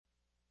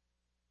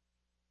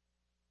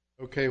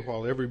Okay,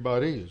 while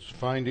everybody is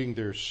finding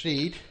their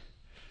seat,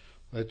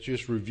 let's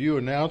just review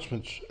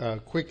announcements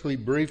quickly,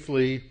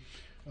 briefly.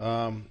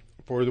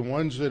 For the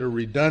ones that are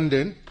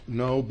redundant,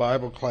 no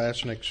Bible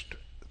class next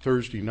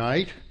Thursday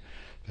night.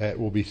 That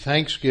will be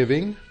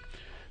Thanksgiving.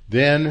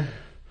 Then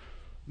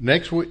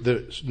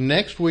the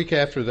next week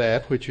after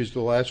that, which is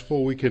the last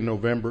full week in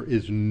November,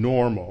 is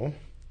normal.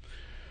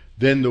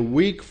 Then the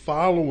week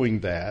following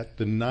that,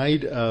 the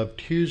night of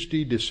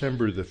Tuesday,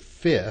 December the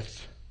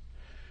 5th,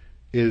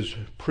 is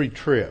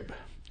pre-trib,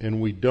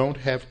 and we don't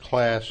have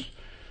class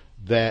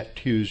that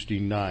Tuesday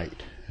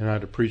night. And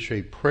I'd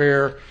appreciate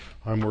prayer.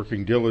 I'm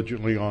working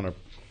diligently on a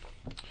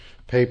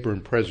paper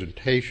and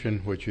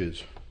presentation, which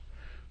is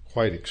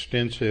quite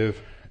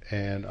extensive,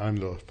 and I'm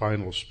the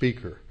final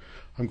speaker.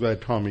 I'm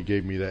glad Tommy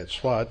gave me that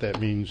slot.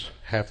 That means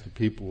half the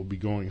people will be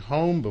going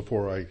home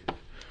before I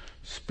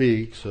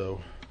speak, so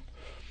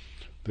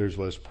there's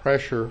less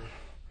pressure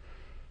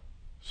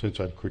since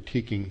I'm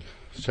critiquing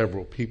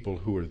several people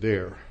who are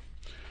there.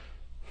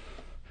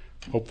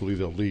 Hopefully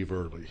they'll leave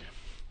early.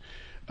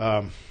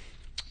 Again,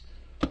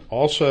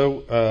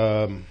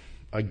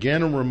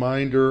 a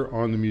reminder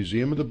on the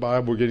Museum of the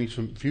Bible. We're getting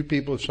few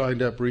people have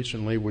signed up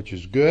recently, which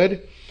is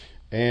good.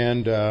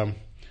 And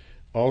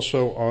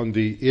also on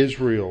the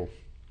Israel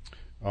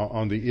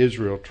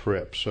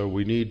trip. So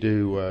we need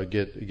to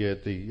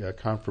get the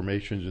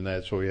confirmations in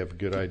that so we have a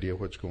good idea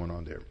what's going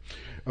on there.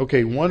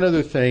 Okay, one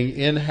other thing,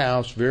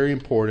 in-house, very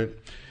important.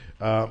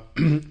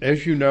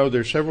 As you know,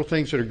 there's several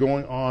things that are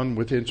going on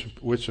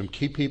with some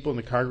key people in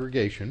the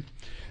congregation.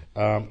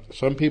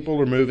 Some people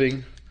are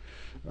moving.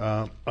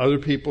 Other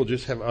people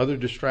just have other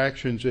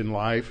distractions in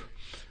life.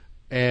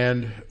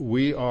 And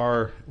we've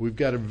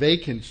got a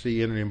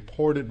vacancy in an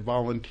important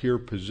volunteer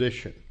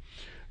position.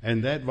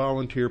 And that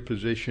volunteer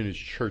position is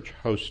church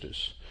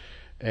hostess.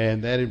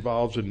 And that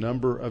involves a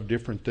number of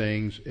different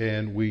things.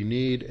 And we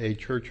need a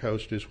church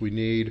hostess. We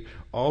need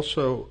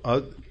also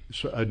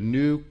a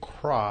new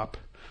crop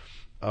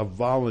of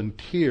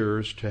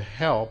volunteers to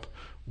help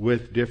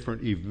with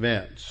different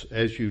events.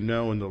 As you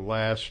know, in the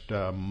last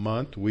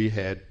month, we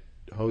had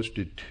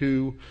hosted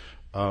 2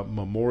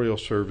 memorial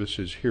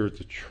services here at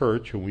the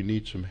church, and we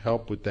need some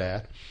help with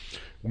that.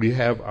 We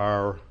have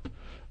our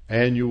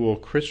annual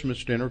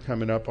Christmas dinner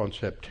coming up on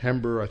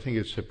September, I think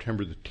it's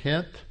September the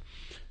 10th.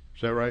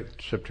 Is that right?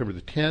 September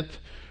the 10th.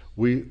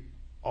 We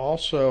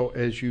also,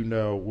 as you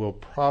know, will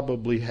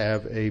probably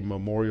have a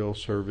memorial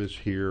service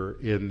here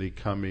in the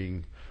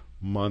coming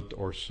month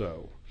or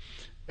so.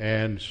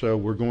 And so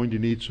we're going to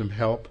need some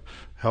help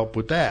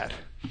with that.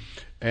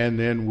 And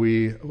then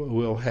we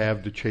will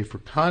have the Chafer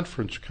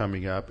Conference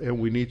coming up, and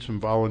we need some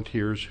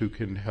volunteers who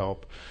can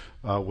help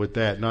with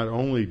that, not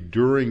only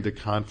during the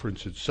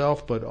conference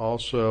itself, but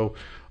also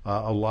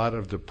a lot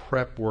of the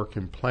prep work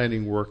and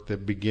planning work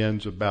that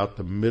begins about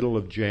the middle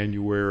of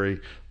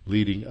January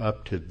leading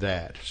up to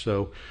that.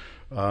 So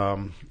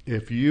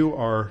if you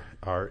are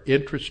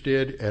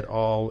interested at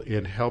all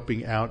in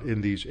helping out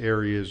in these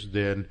areas,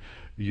 then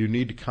you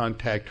need to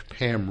contact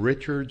Pam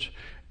Richards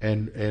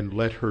and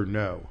let her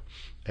know.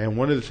 And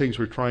one of the things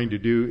we're trying to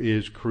do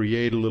is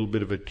create a little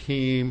bit of a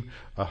team,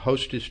 a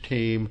hostess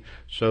team,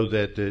 so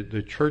that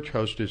the church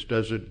hostess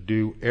doesn't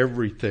do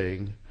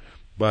everything,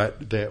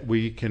 but that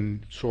we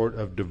can sort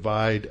of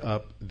divide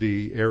up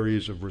the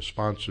areas of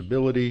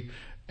responsibility,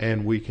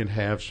 and we can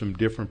have some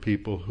different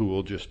people who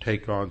will just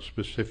take on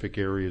specific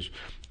areas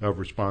of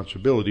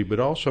responsibility. But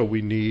also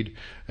we need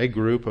a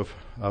group of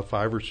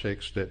 5 or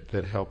 6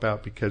 that help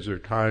out, because there are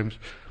times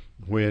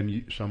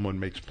when someone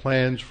makes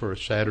plans for a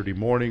Saturday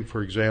morning,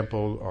 for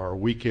example, or a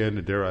weekend,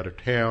 and they're out of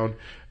town,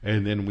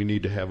 and then we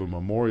need to have a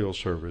memorial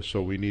service.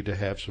 So we need to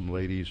have some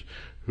ladies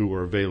who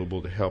are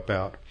available to help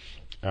out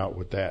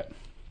with that.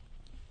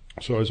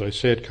 So as I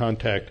said,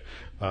 contact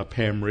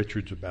Pam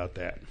Richards about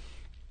that.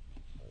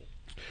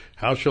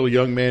 How shall a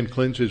young man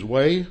cleanse his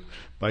way?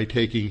 By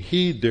taking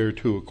heed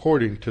thereto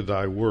according to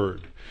thy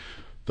word.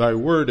 Thy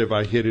word have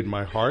I hid in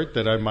my heart,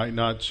 that I might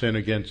not sin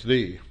against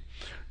thee.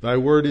 Thy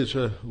word is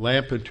a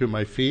lamp unto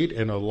my feet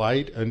and a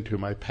light unto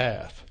my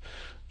path.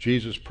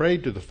 Jesus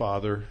prayed to the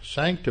Father,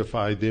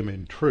 sanctify them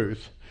in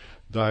truth.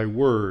 Thy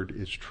word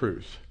is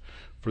truth.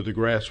 For the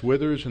grass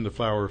withers and the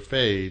flower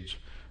fades,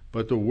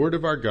 but the word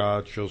of our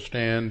God shall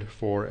stand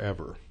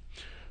forever.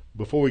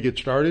 Before we get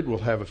started, we'll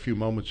have a few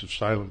moments of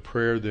silent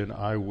prayer, then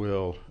I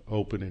will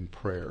open in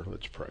prayer.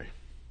 Let's pray.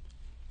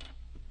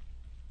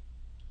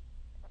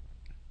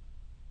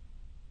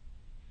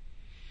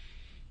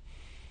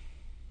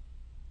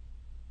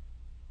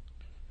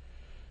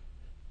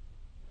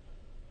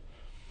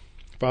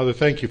 Father,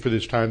 thank you for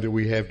this time that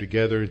we have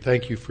together, and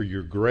thank you for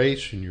your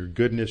grace and your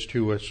goodness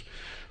to us.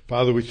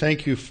 Father, we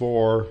thank you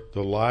for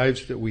the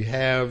lives that we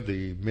have,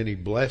 the many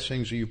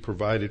blessings that you've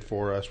provided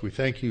for us. We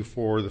thank you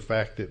for the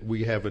fact that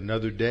we have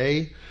another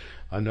day,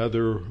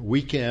 another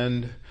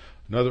weekend,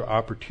 another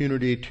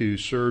opportunity to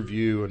serve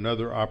you,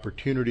 another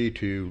opportunity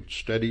to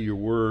study your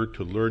word,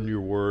 to learn your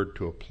word,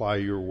 to apply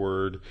your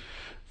word.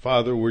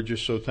 Father, we're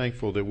just so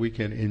thankful that we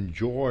can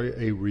enjoy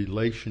a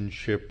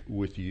relationship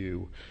with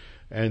you.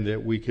 and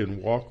that we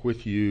can walk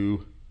with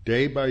you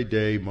day by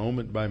day,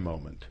 moment by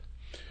moment.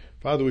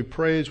 Father, we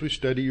pray as we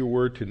study your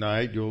word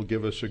tonight, you'll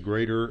give us a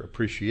greater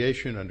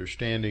appreciation,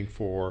 understanding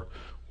for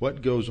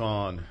what goes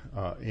on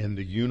in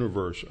the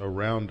universe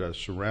around us,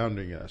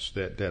 surrounding us,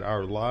 that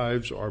our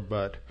lives are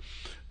but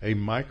a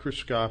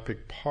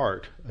microscopic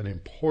part, an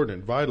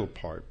important, vital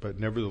part, but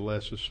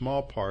nevertheless a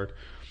small part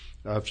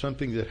of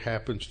something that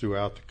happens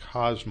throughout the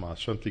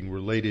cosmos, something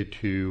related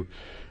to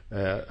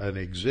an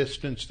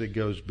existence that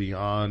goes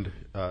beyond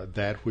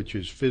that which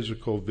is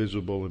physical,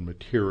 visible, and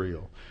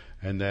material,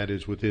 and that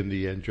is within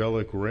the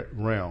angelic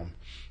realm.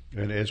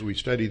 And as we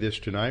study this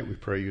tonight, we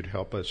pray you'd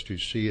help us to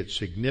see its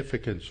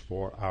significance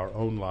for our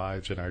own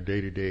lives and our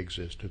day-to-day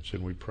existence,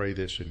 and we pray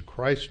this in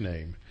Christ's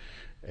name.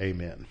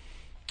 Amen.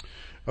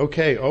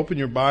 Okay, open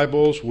your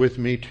Bibles with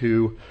me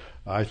to,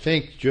 let's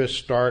just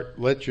start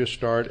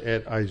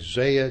at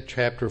Isaiah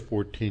chapter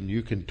 14.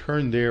 You can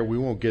turn there. We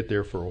won't get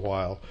there for a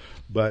while,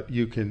 but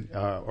you can,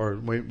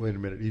 wait a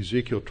minute,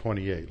 Ezekiel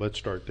 28. Let's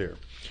start there.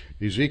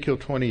 Ezekiel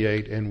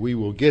 28, and we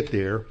will get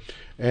there.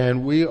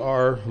 And we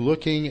are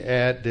looking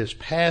at this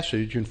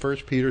passage in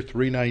 1 Peter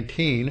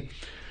 3:19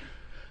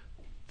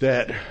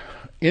 that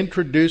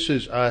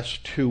introduces us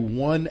to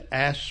one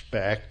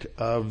aspect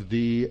of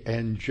the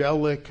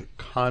angelic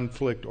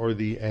conflict or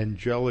the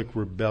angelic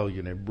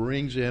rebellion. It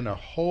brings in a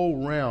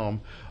whole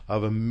realm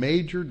of a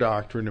major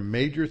doctrine, a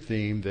major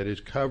theme that is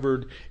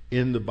covered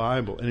in the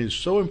Bible, and is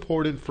so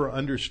important for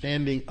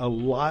understanding a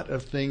lot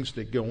of things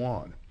that go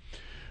on.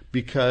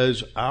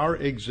 Because our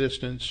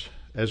existence,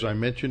 as I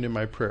mentioned in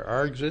my prayer,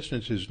 our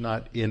existence is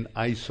not in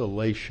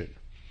isolation.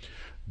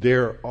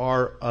 There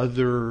are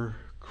other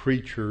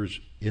creatures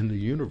in the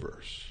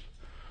universe.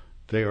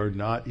 They are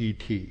not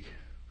E.T.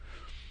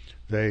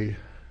 They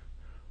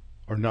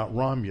are not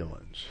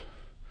Romulans.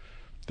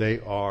 They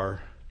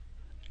are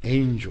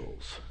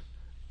angels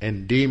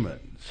and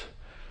demons.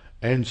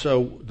 And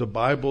so the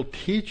Bible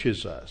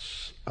teaches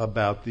us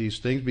about these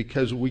things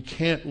because we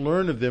can't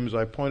learn of them. As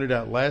I pointed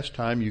out last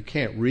time, you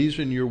can't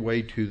reason your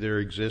way to their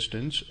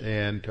existence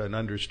and to an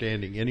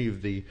understanding any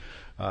of the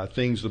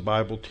things the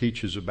Bible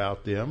teaches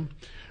about them.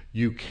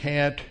 You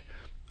can't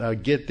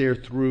get there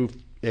through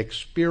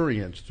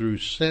experience, through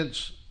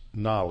sense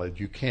knowledge.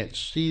 You can't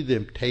see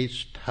them,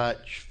 taste,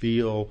 touch,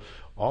 feel,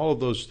 all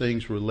of those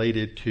things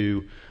related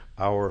to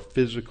our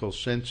physical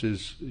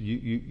senses.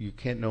 You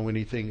can't know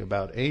anything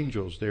about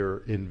angels. They're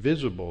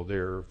invisible.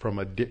 They're from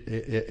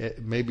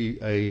maybe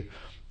a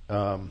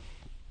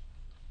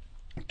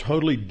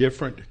totally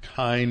different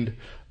kind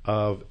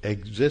of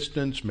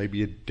existence,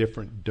 maybe a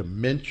different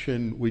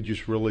dimension.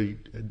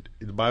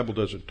 The Bible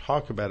doesn't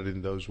talk about it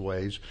in those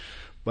ways,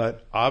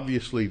 but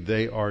obviously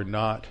they are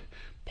not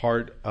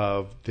part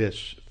of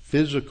this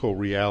physical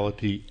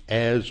reality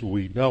as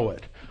we know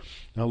it.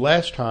 Now,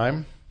 last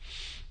time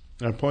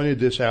I pointed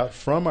this out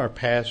from our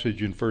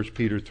passage in 1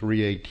 Peter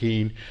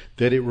 3:18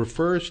 that it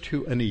refers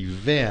to an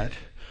event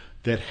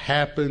that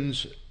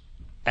happens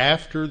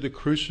after the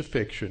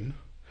crucifixion,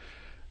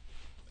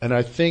 and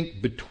I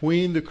think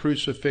between the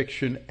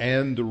crucifixion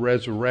and the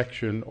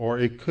resurrection, or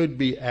it could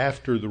be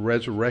after the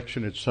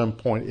resurrection at some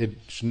point.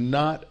 It's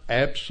not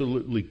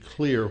absolutely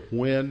clear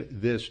when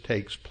this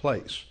takes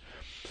place.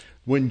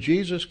 When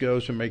Jesus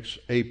goes and makes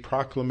a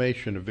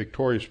proclamation, a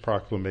victorious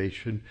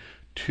proclamation,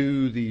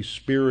 to the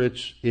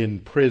spirits in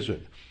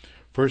prison.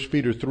 1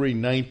 Peter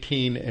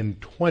 3:19 and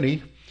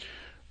 20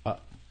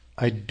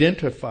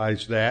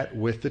 identifies that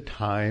with the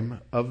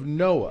time of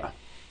Noah.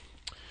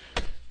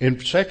 In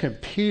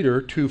 2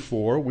 Peter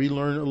 2:4, we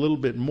learn a little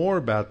bit more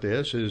about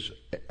this, as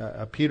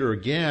Peter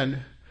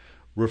again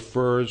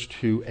refers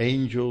to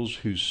angels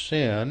who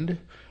sinned,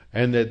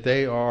 and that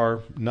they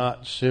are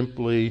not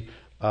simply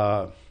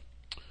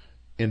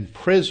in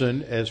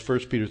prison, as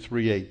 1 Peter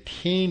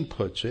 3:18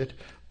 puts it,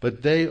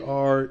 but they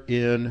are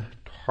in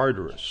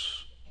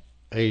Tartarus,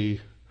 a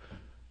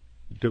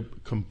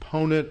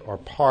component or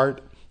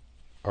part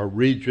or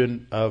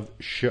region of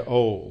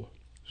Sheol,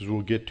 as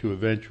we'll get to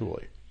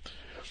eventually.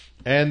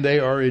 And they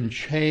are in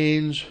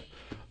chains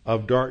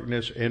of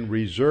darkness and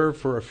reserved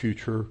for a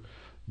future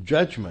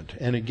judgment.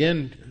 And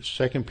again,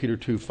 2 Peter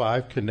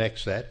 2:5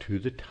 connects that to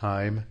the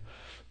time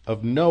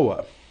of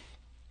Noah.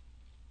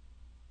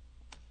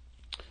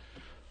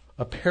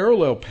 A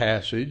parallel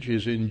passage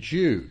is in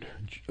Jude.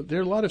 There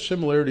are a lot of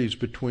similarities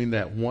between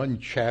that one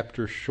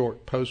chapter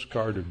short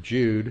postcard of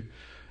Jude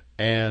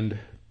and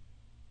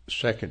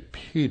 2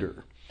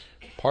 Peter.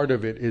 Part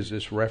of it is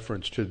this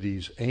reference to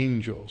these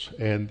angels,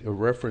 and a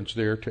reference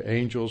there to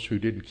angels who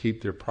didn't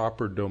keep their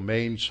proper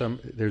domain.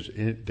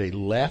 They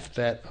left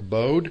that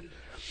abode,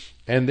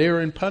 and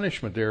they're in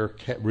punishment. They're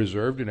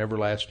reserved in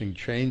everlasting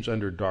chains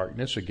under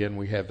darkness. Again,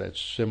 we have that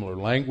similar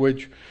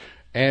language,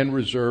 and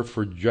reserved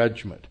for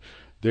judgment.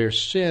 Their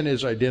sin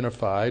is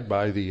identified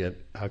by the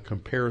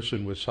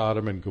comparison with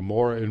Sodom and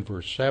Gomorrah in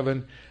verse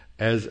 7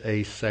 as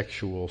a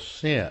sexual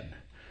sin.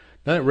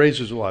 Now, it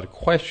raises a lot of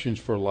questions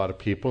for a lot of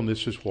people, and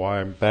this is why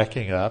I'm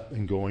backing up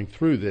and going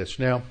through this.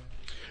 Now,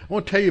 I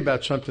want to tell you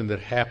about something that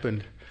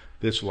happened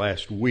this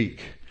last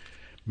week.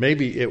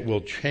 maybe it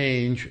will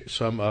change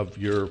some of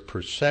your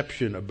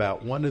perception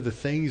about one of the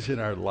things in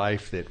our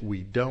life that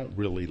we don't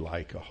really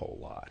like a whole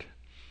lot.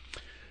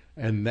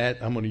 And that,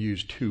 I'm going to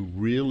use two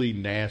really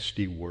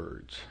nasty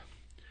words: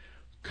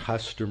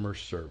 customer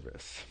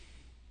service.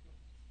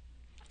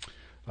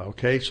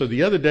 Okay, so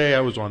the other day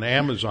I was on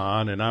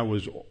Amazon and I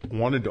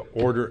wanted to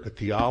order a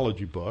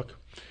theology book,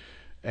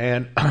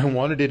 and I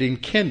wanted it in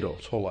Kindle.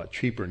 It's a whole lot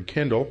cheaper in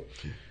Kindle.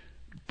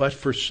 But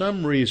for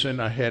some reason,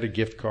 I had a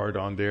gift card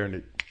on there, and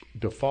it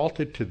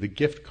defaulted to the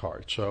gift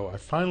card. So I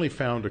finally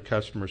found a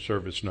customer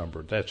service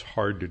number. That's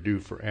hard to do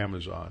for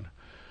Amazon.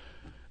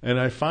 And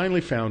I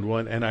finally found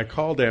one, and I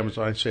called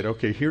Amazon and said,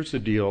 okay, here's the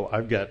deal.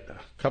 I've got a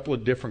couple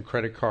of different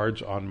credit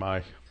cards on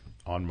my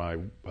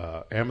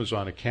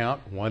Amazon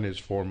account. One is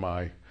for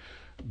my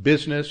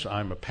business.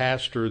 I'm a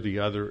pastor. The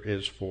other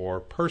is for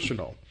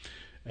personal.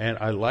 And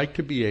I like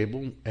to be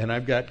able, and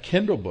I've got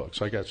Kindle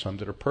books. I got some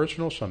that are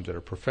personal, some that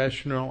are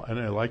professional, and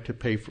I like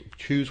to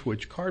choose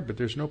which card, but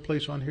there's no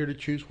place on here to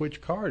choose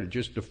which card. It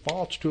just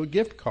defaults to a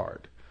gift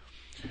card.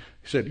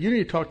 He said, you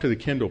need to talk to the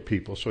Kindle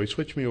people. So he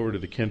switched me over to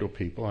the Kindle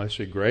people. I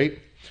said, great.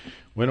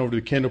 Went over to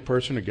the Kindle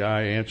person. A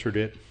guy answered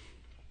it.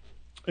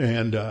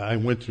 And I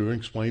went through and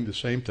explained the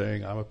same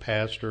thing. I'm a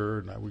pastor,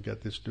 and we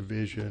got this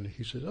division.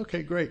 He said,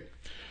 okay, great.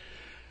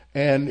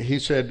 And he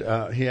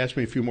said, he asked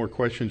me a few more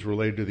questions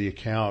related to the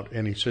account.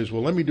 And he says,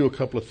 well, let me do a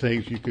couple of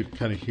things. You could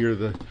kind of hear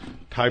the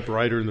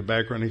typewriter in the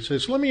background. He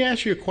says, let me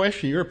ask you a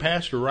question. You're a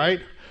pastor, right?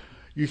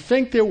 You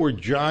think there were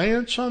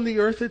giants on the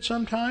earth at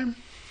some time?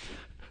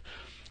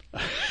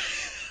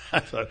 I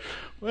thought,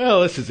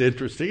 well, this is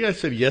interesting. I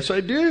said, yes,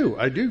 I do.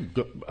 I do.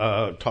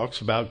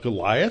 Talks about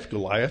Goliath.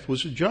 Goliath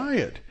was a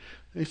giant.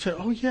 He said,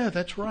 oh, yeah,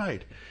 that's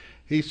right.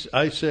 He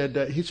said,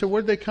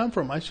 where'd they come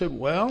from? I said,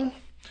 well,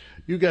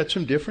 you got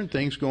some different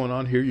things going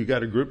on here. You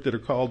got a group that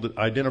are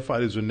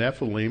identified as a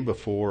Nephilim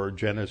before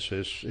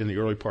Genesis, in the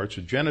early parts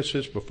of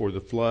Genesis, before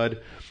the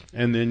flood.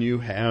 And then you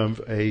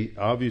have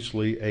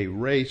obviously a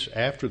race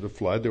after the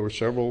flood. There were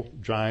several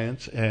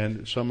giants,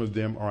 and some of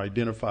them are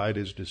identified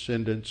as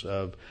descendants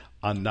of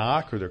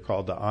Anak, or they're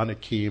called the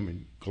Anakim.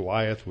 And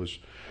Goliath was,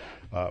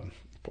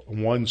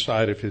 one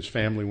side of his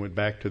family went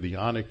back to the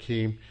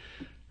Anakim.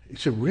 He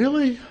said,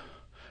 really?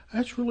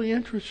 That's really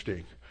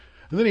interesting.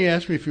 And then he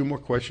asked me a few more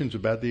questions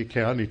about the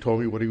account, and he told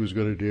me what he was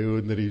going to do,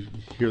 and then he'd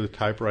hear the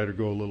typewriter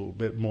go a little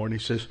bit more, and he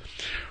says,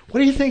 what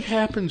do you think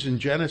happens in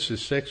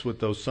Genesis 6 with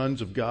those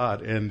sons of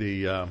God and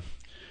the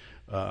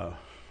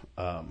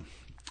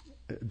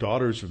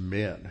daughters of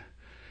men?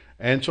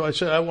 And so I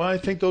said, well, I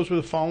think those were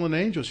the fallen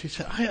angels. He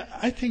said,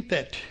 I think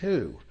that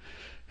too.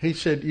 He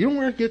said, you don't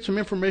want to get some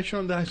information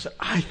on that? I said,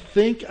 I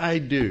think I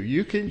do.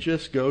 You can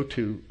just go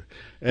to...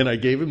 And I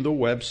gave him the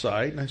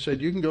website, and I said,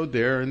 you can go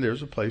there, and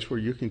there's a place where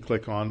you can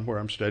click on where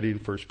I'm studying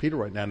 1 Peter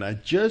right now. And I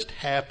just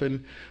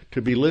happen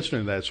to be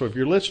listening to that. So if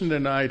you're listening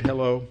tonight,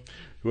 hello,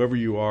 whoever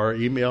you are,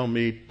 email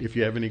me if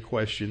you have any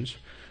questions.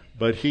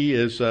 But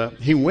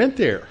he went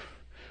there,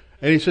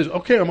 and he says,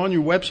 okay, I'm on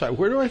your website.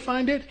 Where do I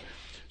find it?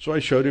 So I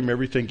showed him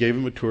everything, gave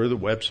him a tour of the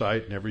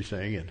website and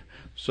everything. And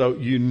so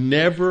you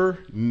never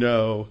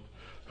know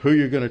who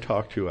you're going to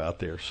talk to out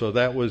there. So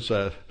that was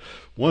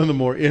one of the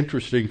more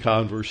interesting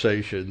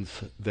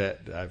conversations that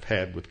I've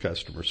had with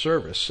customer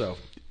service. So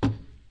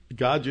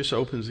God just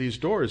opens these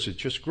doors. It's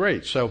just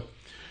great. So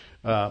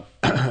there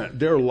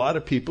are a lot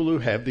of people who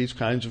have these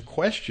kinds of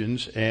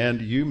questions,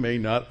 and you may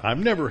not. I've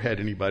never had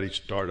anybody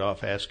start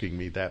off asking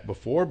me that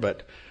before,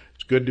 but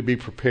it's good to be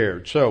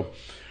prepared. So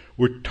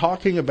we're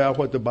talking about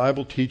what the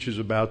Bible teaches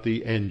about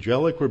the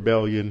angelic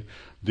rebellion,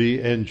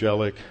 the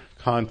angelic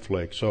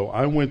conflict. So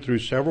I went through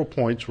several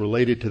points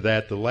related to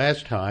that the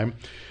last time.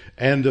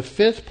 And the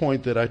fifth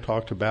point that I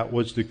talked about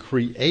was the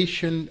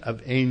creation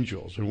of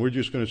angels. And we're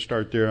just going to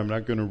start there. I'm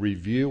not going to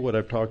review what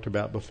I've talked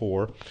about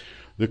before.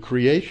 The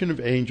creation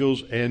of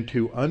angels, and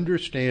to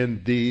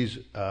understand these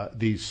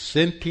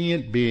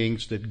sentient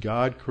beings that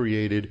God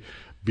created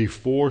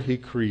before he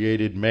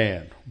created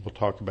man. We'll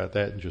talk about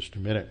that in just a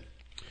minute.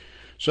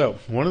 So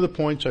one of the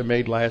points I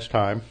made last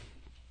time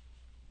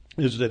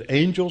is that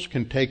angels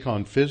can take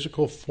on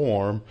physical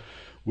form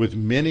with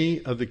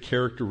many of the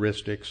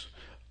characteristics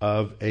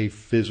of a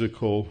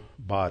physical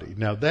body.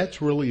 Now,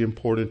 that's really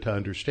important to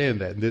understand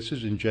that. And this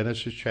is in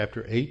Genesis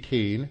chapter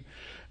 18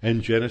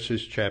 and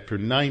Genesis chapter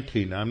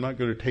 19. Now, I'm not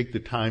going to take the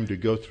time to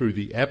go through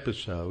the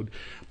episode,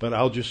 but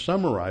I'll just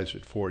summarize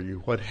it for you.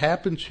 What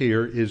happens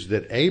here is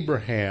that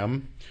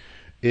Abraham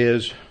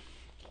is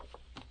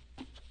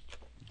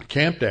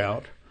camped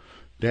out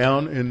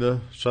down in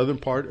the southern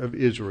part of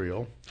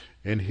Israel,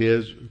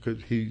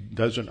 because he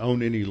doesn't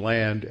own any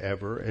land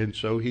ever, and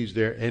so he's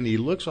there, and he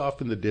looks off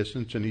in the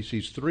distance, and he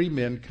sees three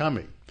men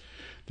coming.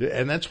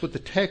 And that's what the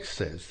text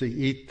says.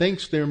 He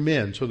thinks they're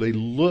men, so they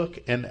look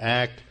and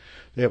act.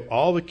 They have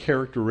all the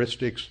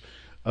characteristics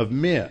of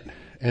men,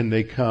 and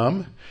they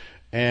come,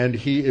 and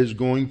he is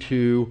going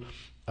to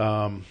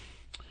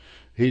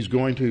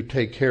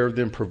take care of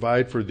them,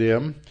 provide for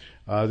them.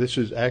 This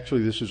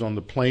is on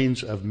the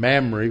plains of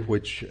Mamre,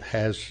 which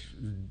has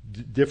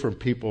different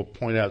people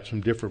point out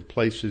some different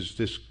places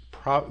this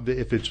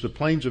if it's the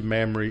plains of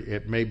Mamre,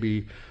 it may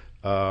be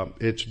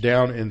it's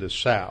down in the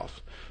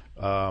south.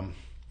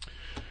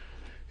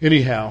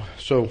 Anyhow,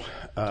 so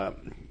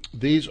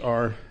these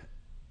are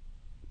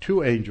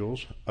two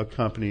angels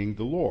accompanying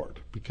the Lord,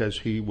 because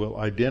he will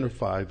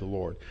identify the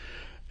Lord.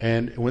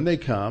 And when they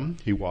come,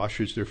 he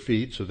washes their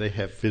feet, so they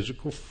have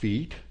physical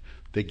feet.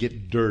 They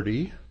get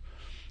dirty.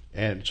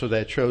 And so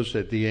that shows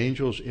that the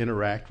angels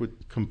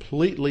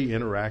completely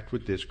interact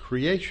with this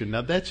creation.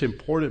 Now that's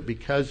important,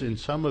 because in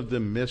some of the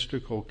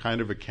mystical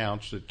kind of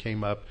accounts that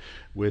came up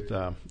with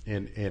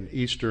in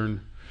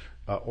Eastern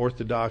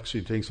Orthodoxy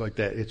and things like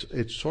that,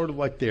 it's sort of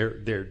like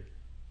they're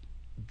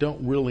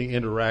don't really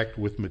interact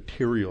with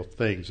material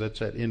things. That's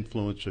that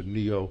influence of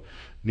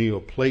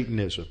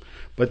Neoplatonism.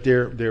 But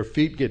their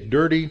feet get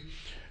dirty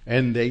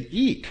and they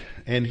eat,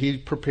 and he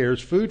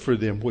prepares food for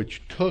them,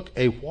 which took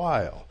a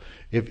while.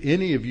 If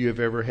any of you have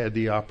ever had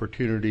the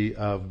opportunity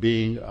of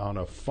being on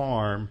a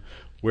farm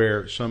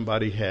where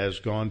somebody has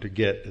gone to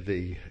get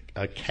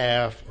a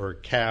calf or a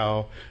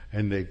cow,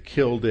 and they've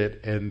killed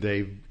it, and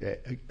they've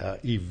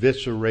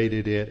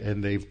eviscerated it,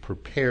 and they've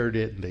prepared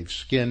it, and they've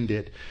skinned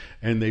it,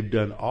 and they've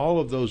done all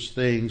of those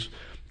things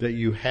that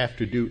you have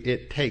to do,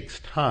 it takes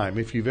time.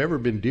 If you've ever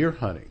been deer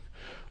hunting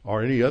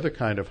or any other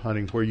kind of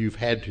hunting where you've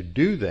had to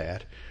do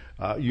that,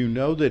 you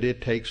know that it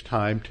takes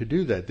time to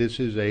do that. This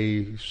is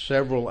a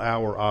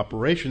several-hour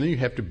operation. Then you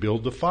have to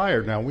build the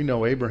fire. Now, we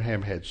know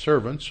Abraham had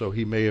servants, so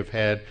he may have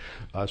had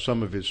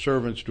some of his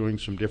servants doing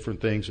some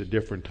different things at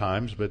different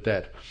times, but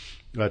that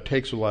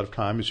takes a lot of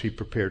time as he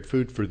prepared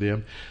food for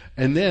them.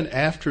 And then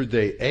after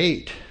they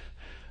ate,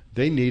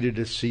 they needed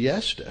a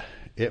siesta.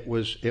 It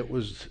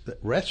was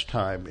rest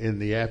time in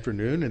the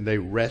afternoon, and they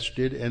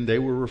rested and they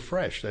were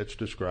refreshed. That's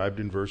described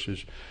in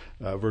verses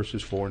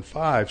 4 and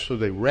 5. So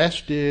they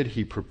rested,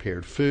 he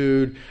prepared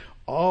food.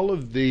 All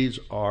of these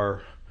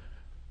are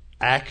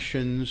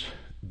actions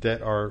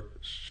that are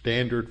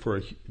standard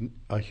for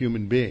a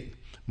human being.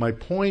 My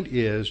point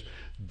is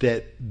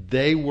that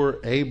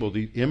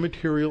the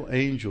immaterial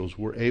angels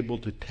were able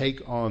to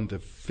take on the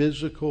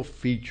physical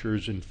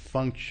features and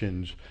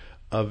functions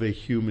of a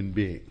human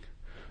being,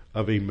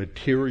 of a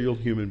material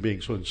human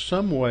being. So in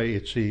some way,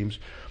 it seems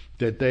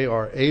that they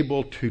were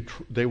able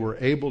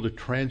to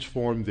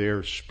transform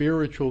their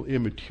spiritual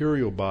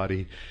immaterial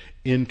body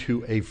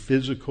into a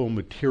physical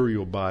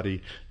material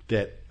body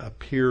that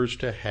appears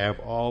to have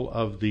all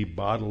of the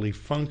bodily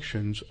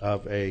functions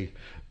of a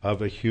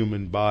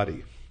human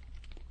body.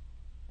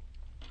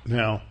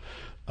 Now,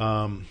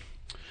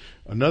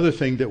 another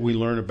thing that we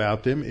learn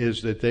about them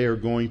is that they are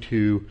going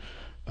to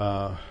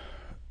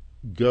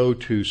go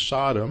to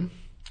Sodom.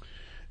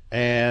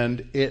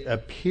 And it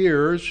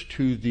appears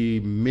to the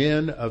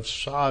men of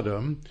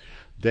Sodom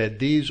that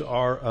these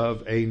are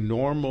of a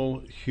normal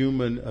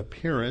human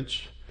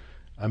appearance,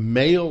 a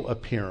male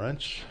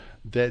appearance,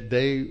 that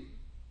they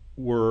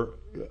were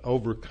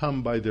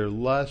overcome by their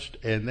lust,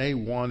 and they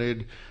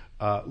wanted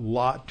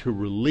Lot to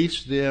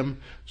release them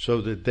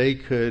so that they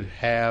could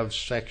have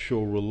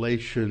sexual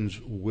relations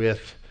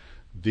with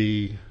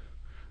these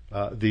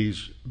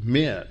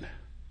men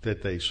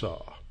that they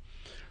saw.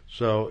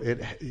 So they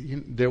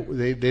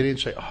didn't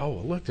say, oh,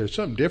 well, look, there's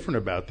something different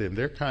about them.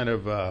 They're kind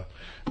of,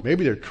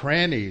 maybe they're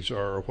trannies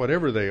or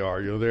whatever they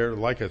are. They're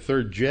like a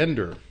third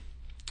gender.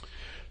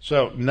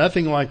 So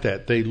nothing like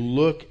that. They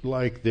look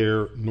like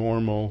they're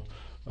normal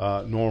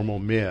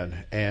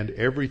men. And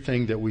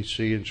everything that we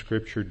see in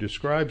Scripture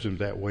describes them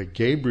that way.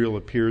 Gabriel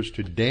appears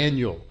to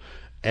Daniel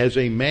as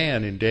a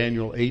man in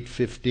Daniel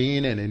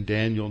 8:15 and in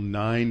Daniel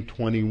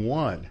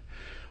 9:21.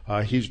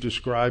 He's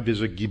described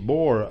as a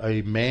Gibor,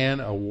 a man,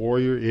 a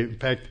warrior. In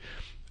fact,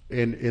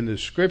 in the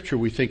Scripture,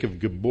 we think of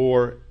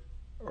Gibor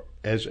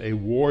as a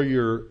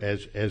warrior,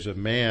 as a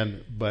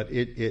man, but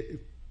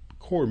it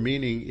core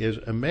meaning is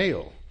a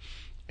male.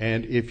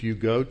 And if you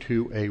go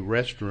to a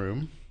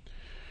restroom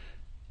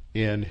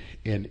in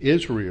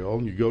Israel,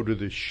 and you go to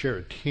the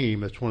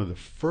Sheratim, that's one of the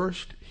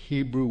first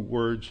Hebrew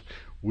words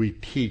we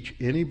teach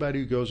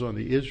anybody who goes on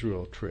the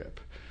Israel trip,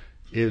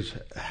 is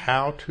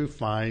how to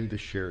find the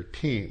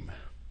Sheratim.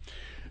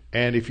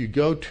 And if you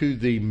go to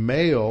the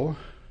male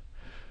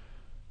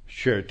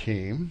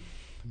Sheratim,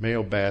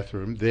 male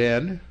bathroom,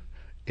 then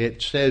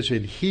it says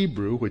in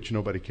Hebrew, which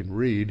nobody can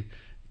read,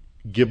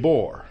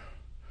 Gibor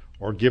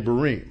or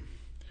Giborim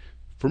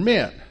for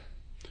men.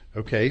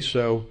 Okay,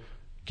 so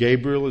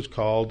Gabriel is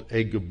called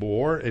a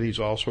Gibor, and he's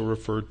also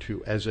referred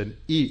to as an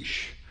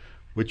Ish,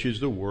 which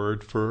is the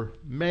word for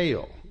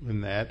male,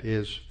 and that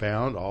is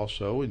found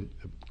also in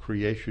the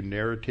creation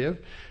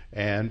narrative.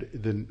 And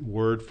the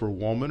word for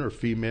woman or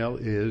female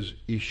is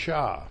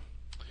Isha.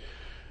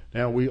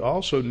 Now, we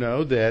also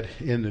know that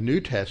in the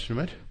New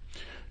Testament,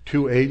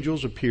 two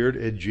angels appeared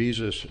at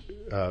Jesus'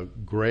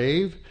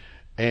 grave,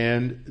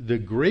 and the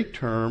Greek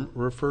term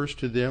refers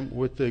to them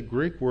with the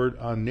Greek word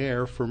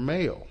aner for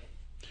male.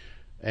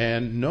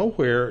 And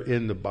nowhere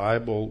in the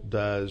Bible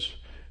does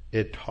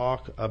it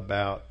talk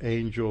about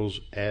angels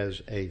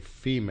as a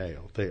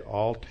female. They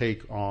all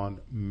take on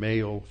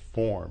male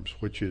forms,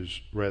 which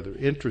is rather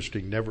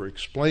interesting. Never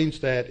explains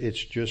that.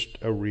 It's just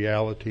a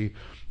reality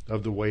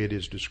of the way it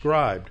is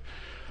described.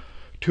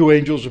 2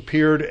 angels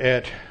appeared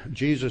at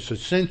Jesus'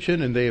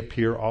 ascension, and they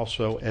appear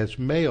also as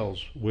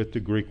males with the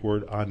Greek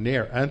word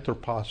aner.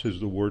 Anthropos is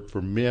the word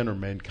for men or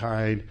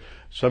mankind.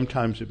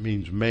 Sometimes it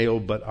means male,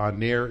 but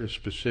aner is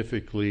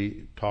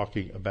specifically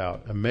talking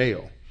about a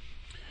male.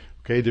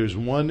 Okay, there's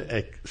one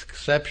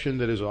exception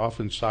that is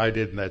often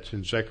cited, and that's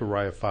in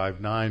Zechariah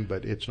 5:9,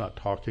 but it's not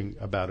talking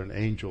about an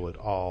angel at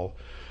all.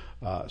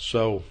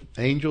 So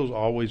angels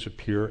always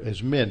appear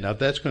as men. Now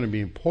that's going to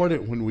be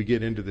important when we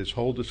get into this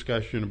whole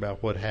discussion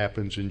about what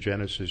happens in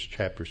Genesis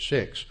chapter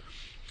 6.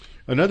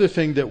 Another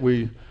thing that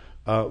we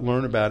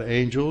learn about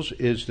angels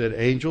is that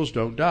angels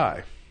don't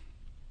die.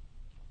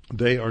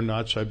 They are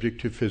not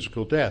subject to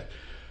physical death.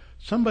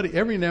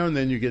 Every now and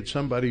then you get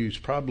somebody who's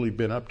probably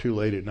been up too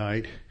late at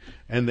night,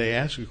 and they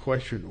ask a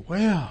question,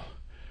 well,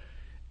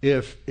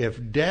 if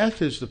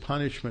death is the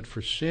punishment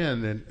for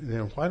sin,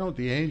 then why don't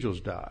the angels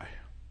die?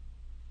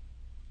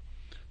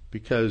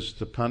 Because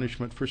the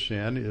punishment for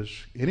sin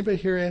is... Anybody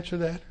here answer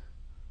that?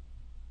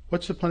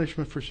 What's the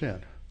punishment for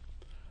sin?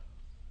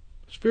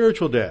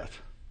 Spiritual death.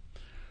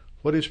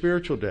 What is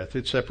spiritual death?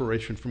 It's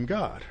separation from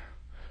God.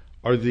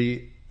 Are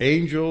the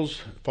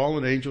angels,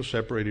 fallen angels,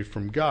 separated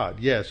from God?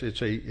 Yes,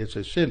 it's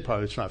a sin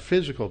problem. It's not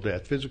physical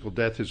death. Physical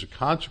death is a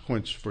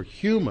consequence for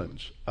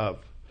humans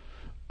of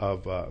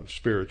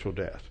spiritual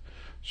death.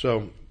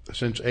 So,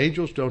 since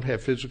angels don't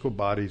have physical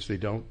bodies, they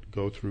don't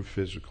go through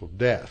physical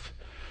death.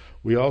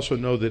 We also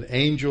know that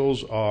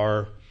angels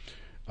are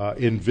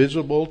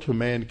invisible to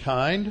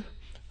mankind.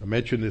 I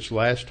mentioned this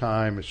last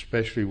time,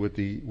 especially with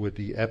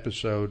the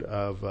episode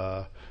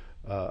of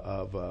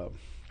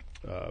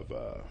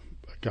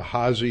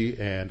Gehazi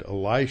and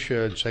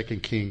Elisha in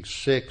 2 Kings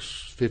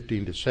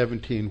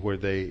 6:15-17, where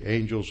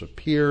angels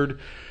appeared.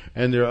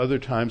 And there are other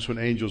times when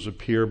angels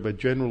appear, but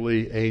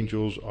generally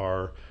angels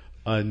are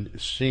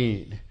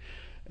unseen.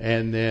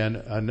 And then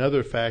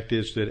another fact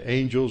is that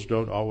angels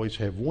don't always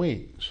have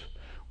wings.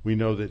 We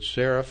know that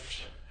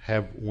seraphs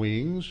have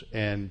wings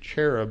and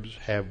cherubs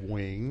have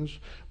wings,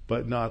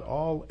 but not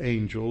all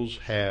angels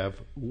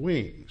have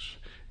wings.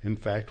 In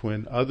fact,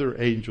 when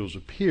other angels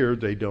appear,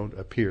 they don't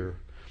appear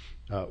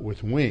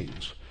with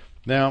wings.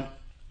 Now,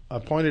 I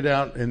pointed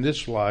out in this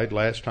slide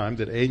last time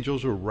that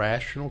angels are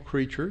rational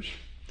creatures.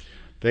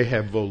 They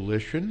have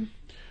volition.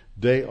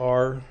 They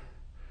are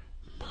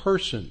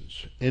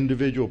persons,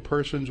 individual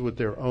persons with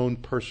their own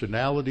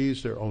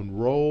personalities, their own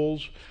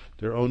roles,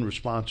 their own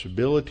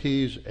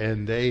responsibilities,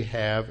 and they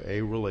have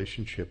a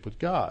relationship with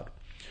God.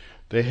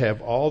 They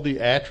have all the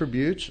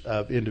attributes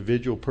of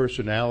individual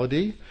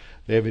personality.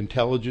 They have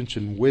intelligence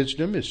and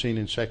wisdom, as seen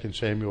in 2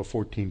 Samuel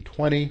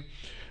 14:20,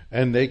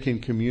 and they can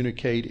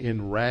communicate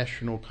in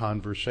rational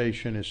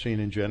conversation, as seen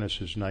in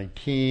Genesis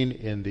 19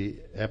 in the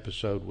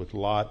episode with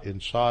Lot in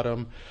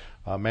Sodom.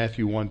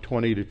 Matthew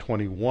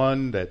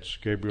 1:20-21, that's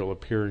Gabriel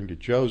appearing to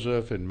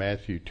Joseph, and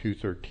Matthew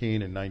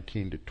 2:13 and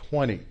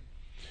 19-20.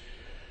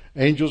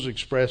 Angels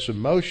express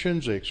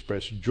emotions. They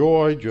express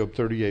joy, Job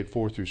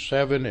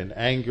 38:4-7, and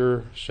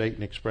anger.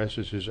 Satan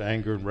expresses his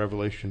anger in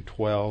Revelation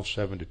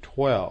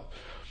 12:7-12.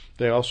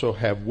 They also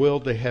have will.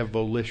 They have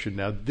volition.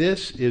 Now,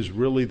 this is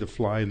really the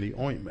fly in the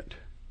ointment.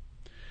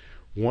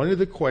 One of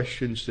the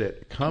questions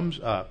that comes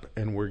up,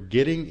 and we're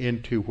getting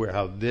into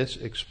how this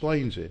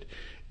explains it,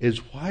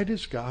 is why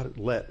does God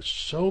let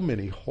so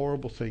many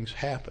horrible things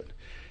happen?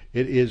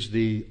 It is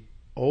the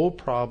old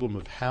problem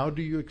of how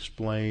do you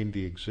explain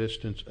the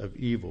existence of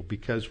evil?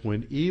 Because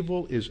when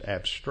evil is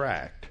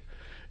abstract,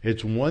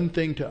 it's one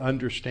thing to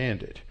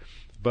understand it.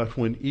 But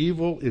when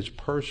evil is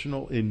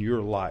personal in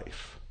your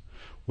life,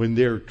 when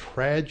there are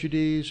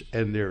tragedies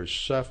and there's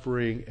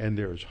suffering and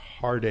there's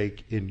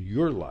heartache in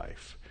your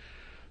life,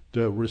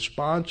 the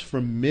response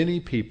from many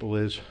people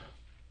is,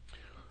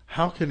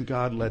 how can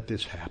God let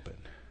this happen?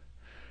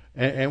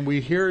 And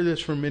we hear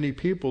this from many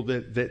people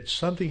that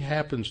something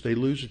happens, they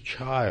lose a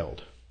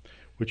child,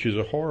 which is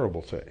a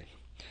horrible thing,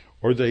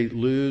 or they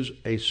lose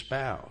a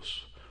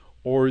spouse,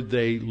 or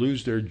they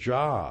lose their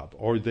job,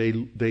 or they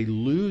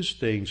lose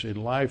things in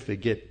life. They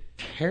get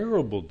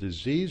terrible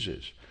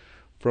diseases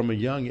from a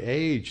young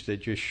age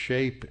that just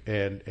shape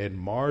and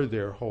mar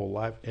their whole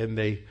life. And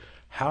they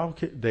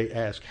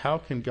ask, how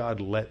can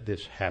God let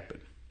this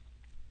happen?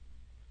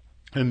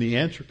 And the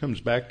answer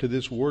comes back to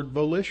this word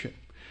volition.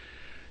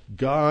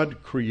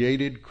 God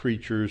created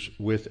creatures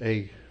with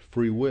a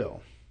free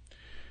will.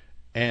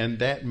 And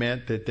that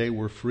meant that they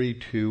were free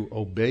to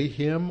obey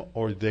him,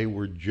 or they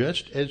were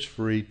just as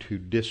free to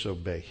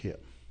disobey him.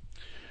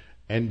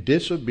 And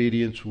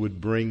disobedience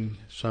would bring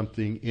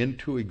something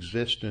into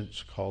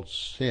existence called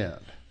sin.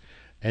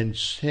 And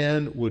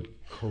sin would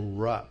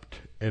corrupt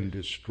and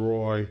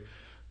destroy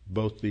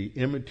both the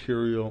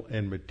immaterial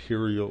and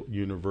material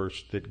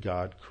universe that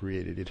God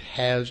created. It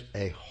has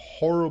a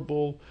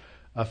horrible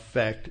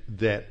effect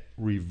that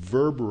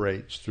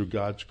reverberates through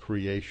God's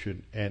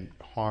creation and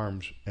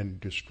harms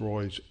and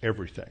destroys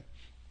everything.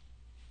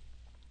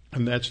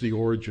 And that's the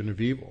origin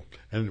of evil.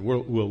 And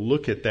we'll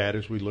look at that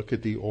as we look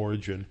at the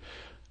origin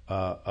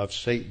of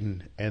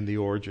Satan and the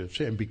origin of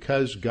sin. And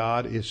because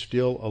God is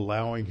still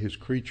allowing his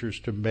creatures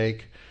to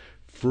make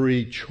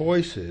free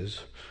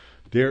choices,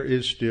 there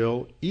is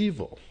still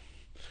evil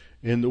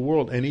in the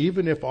world. And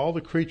even if all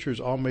the creatures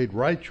all made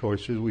right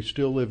choices, we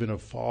still live in a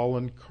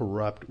fallen,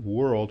 corrupt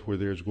world where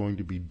there's going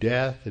to be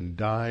death and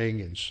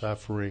dying and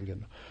suffering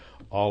and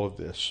all of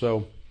this.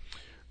 So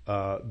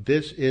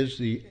this is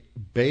the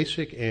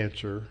basic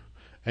answer,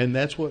 and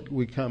that's what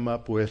we come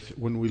up with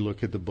when we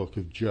look at the book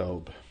of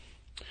Job.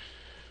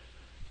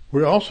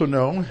 We also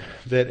know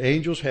that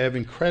angels have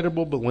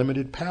incredible but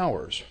limited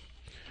powers.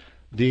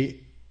 The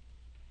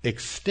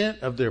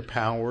extent of their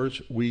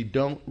powers we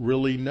don't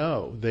really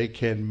know. They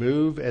can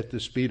move at the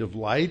speed of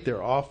light.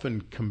 They're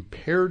often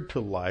compared to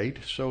light,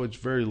 so it's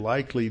very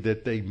likely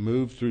that they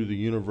move through the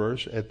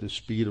universe at the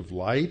speed of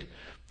light.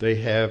 They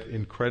have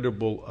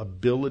incredible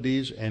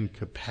abilities and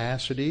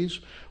capacities.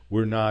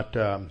 We're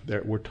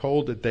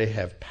told that they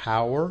have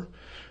power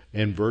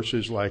in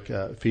verses like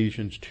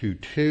Ephesians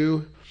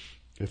 2:2,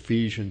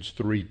 Ephesians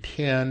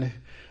 3:10,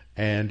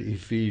 and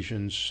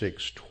Ephesians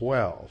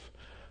 6:12.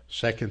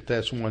 2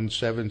 Thess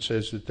 1:7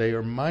 says that they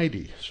are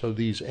mighty. So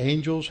these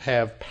angels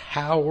have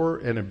power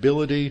and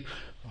ability.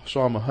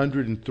 Psalm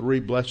 103,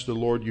 bless the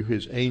Lord, you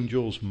his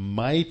angels,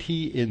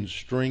 mighty in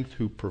strength,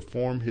 who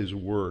perform his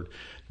word.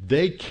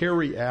 They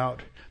carry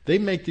out, they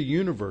make the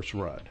universe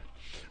run.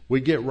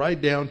 We get right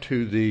down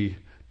to the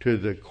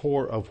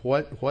core of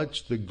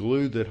what's the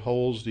glue that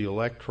holds the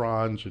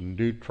electrons and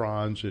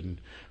neutrons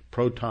and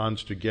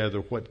protons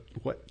together,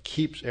 what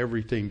keeps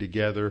everything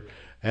together.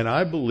 And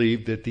I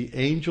believe that the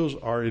angels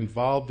are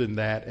involved in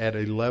that at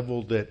a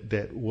level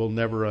that we'll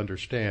never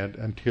understand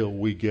until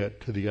we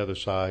get to the other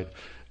side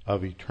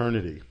of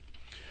eternity.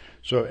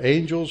 So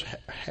angels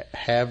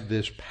have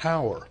this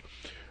power.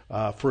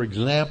 For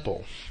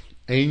example,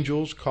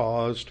 angels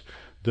caused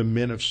the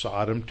men of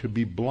Sodom to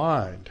be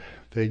blind.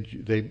 They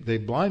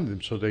blinded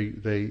them so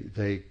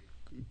they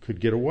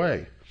could get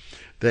away.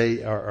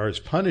 They are as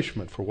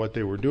punishment for what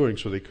they were doing,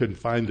 so they couldn't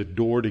find the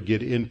door to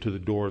get into the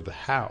door of the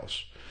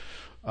house.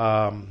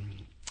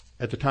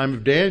 At the time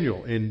of Daniel,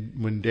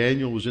 when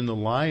Daniel was in the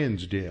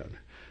lion's den,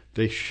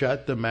 they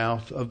shut the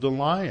mouth of the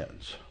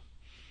lions.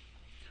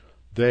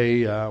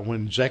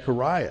 When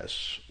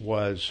Zacharias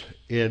was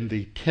in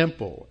the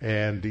temple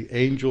and the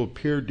angel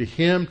appeared to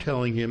him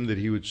telling him that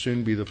he would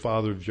soon be the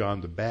father of John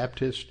the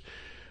Baptist,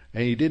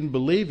 and he didn't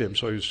believe him,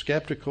 so he was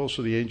skeptical,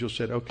 so the angel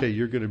said, okay,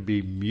 you're going to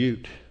be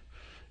mute.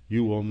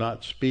 You will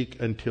not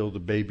speak until the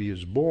baby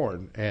is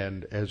born.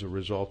 And as a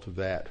result of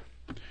that,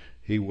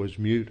 he was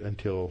mute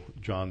until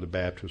John the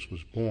Baptist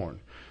was born.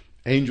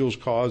 Angels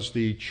caused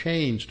the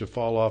chains to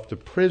fall off the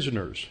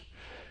prisoners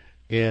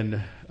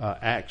in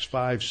Acts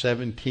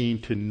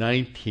 5:17 to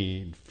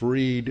 19,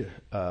 freed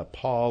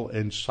Paul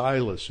and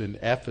Silas in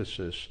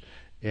Ephesus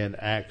in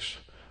Acts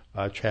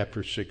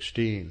chapter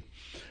 16.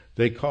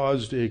 They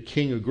caused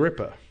King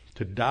Agrippa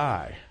to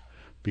die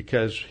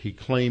because he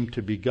claimed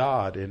to be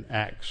God in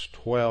Acts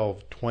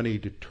 12:20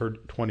 to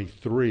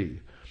 23.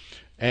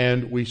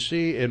 And we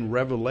see in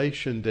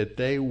Revelation that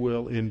they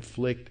will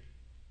inflict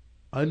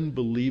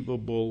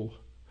unbelievable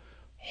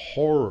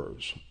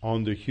horrors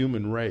on the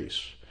human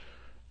race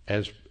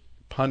as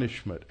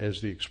punishment, as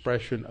the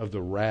expression of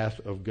the wrath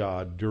of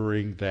God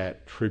during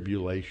that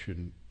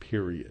tribulation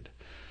period.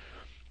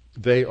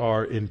 They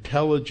are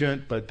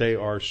intelligent, but they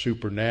are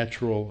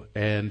supernatural,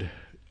 and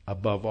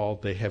above all,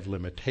 they have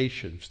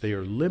limitations. They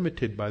are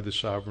limited by the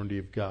sovereignty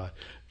of God.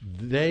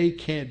 They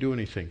can't do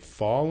anything.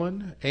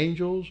 Fallen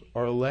angels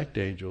or elect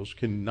angels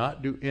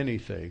cannot do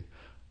anything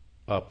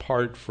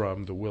apart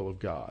from the will of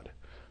God.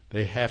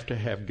 They have to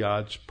have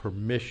God's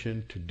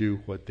permission to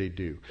do what they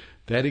do.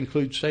 That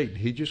includes Satan.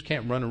 He just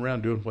can't run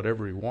around doing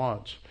whatever he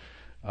wants.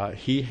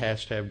 He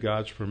has to have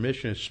God's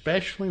permission,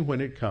 especially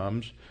when it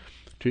comes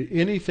to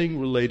anything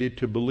related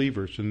to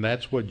believers. And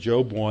that's what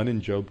Job 1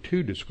 and Job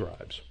 2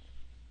 describes.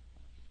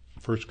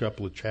 First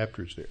couple of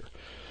chapters there.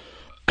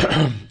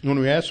 When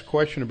we ask a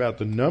question about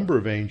the number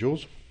of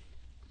angels,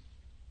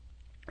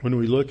 when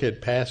we look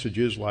at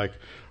passages like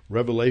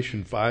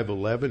Revelation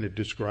 5:11, it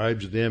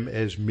describes them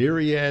as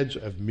myriads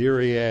of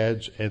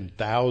myriads and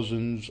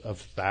thousands of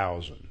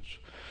thousands.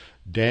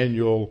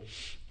 Daniel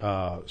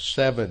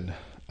 7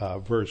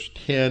 verse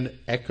 10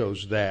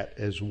 echoes that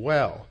as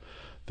well,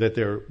 that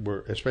there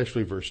were,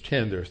 especially verse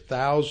 10, there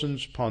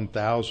thousands upon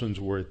thousands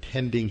were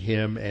attending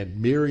him,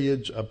 and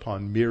myriads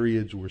upon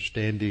myriads were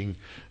standing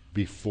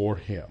before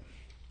him.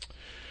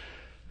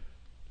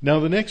 Now,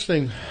 the next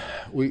thing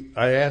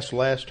I asked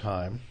last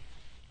time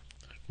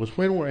was,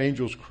 when were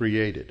angels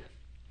created?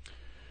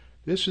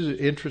 This is an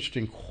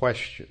interesting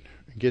question.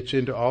 It gets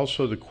into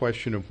also the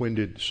question of, when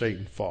did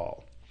Satan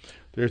fall?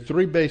 There are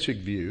three basic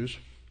views.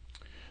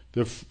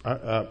 There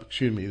are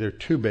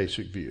two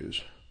basic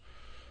views.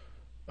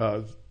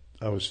 I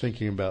was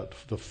thinking about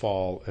the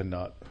fall and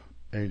not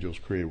angels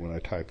created when I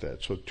typed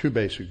that. So two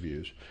basic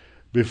views.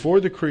 Before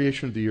the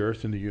creation of the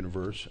earth and the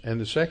universe.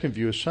 And the second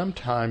view is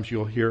sometimes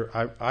you'll hear,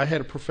 I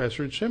had a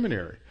professor in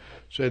seminary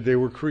said they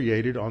were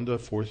created on the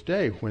fourth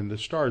day when the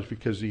stars,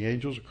 because the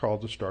angels are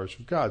called the stars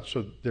of God.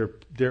 So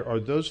there are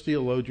those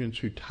theologians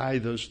who tie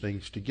those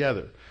things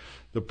together.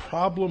 The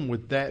problem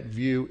with that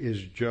view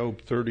is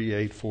Job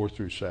 38, 4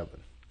 through 7.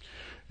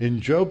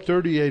 In Job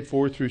 38,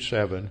 4 through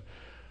 7,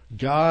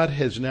 God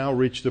has now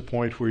reached the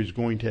point where he's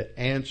going to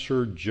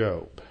answer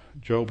Job.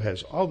 Job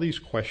has all these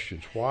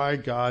questions. Why,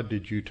 God,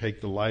 did you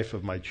take the life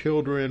of my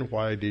children?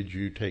 Why did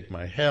you take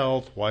my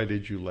health? Why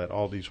did you let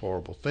all these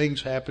horrible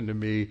things happen to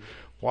me?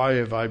 Why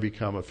have I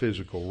become a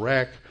physical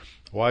wreck?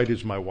 Why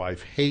does my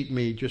wife hate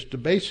me? Just the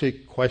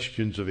basic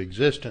questions of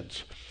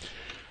existence.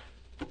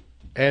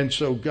 And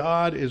so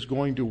God is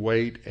going to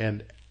wait,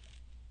 and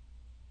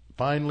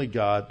finally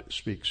God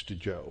speaks to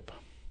Job.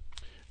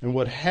 And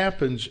what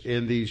happens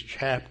in these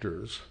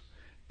chapters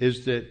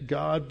is that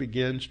God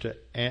begins to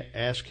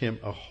ask him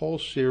a whole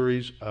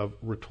series of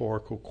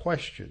rhetorical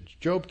questions.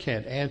 Job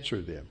can't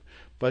answer them,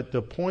 but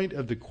the point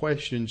of the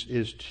questions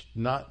is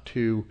not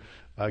to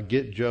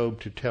get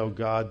Job to tell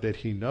God that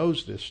he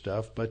knows this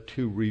stuff, but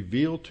to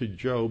reveal to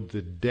Job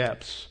the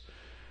depths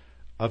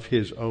of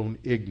his own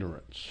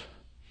ignorance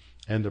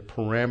and the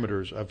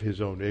parameters of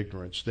his own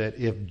ignorance. That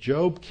if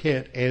Job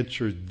can't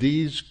answer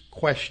these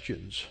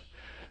questions,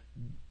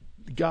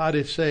 God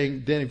is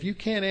saying, then if you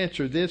can't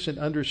answer this and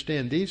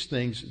understand these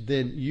things,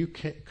 then you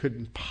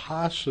couldn't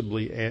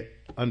possibly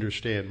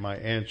understand my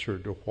answer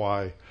to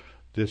why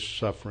this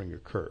suffering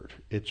occurred.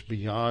 It's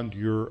beyond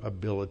your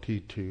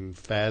ability to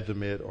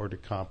fathom it or to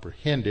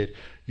comprehend it.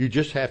 You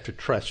just have to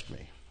trust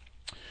me.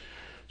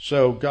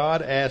 So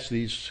God asks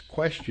these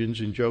questions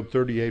in Job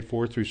 38,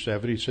 4 through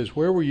 7. He says,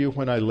 where were you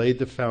when I laid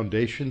the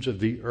foundations of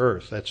the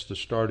earth? That's the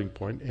starting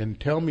point. And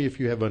tell me if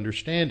you have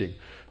understanding.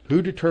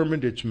 Who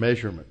determined its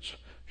measurements?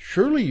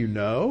 Surely you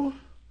know.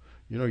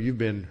 You know, you've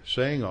been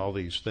saying all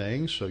these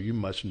things, so you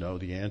must know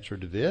the answer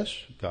to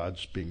this.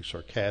 God's being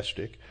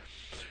sarcastic.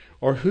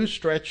 Or who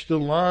stretched the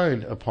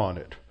line upon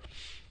it?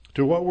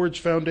 To what were its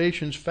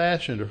foundations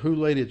fastened? Or who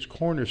laid its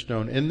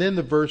cornerstone? And then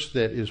the verse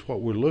that is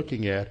what we're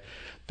looking at,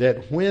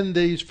 that when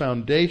these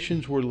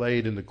foundations were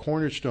laid and the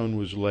cornerstone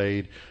was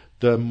laid,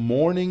 the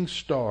morning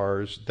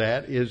stars,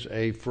 that is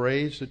a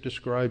phrase that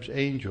describes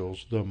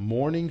angels, the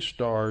morning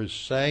stars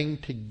sang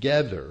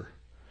together,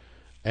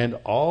 and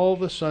all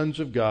the sons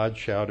of God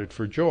shouted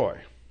for joy.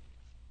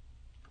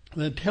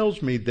 And it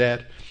tells me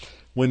that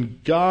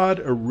when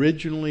God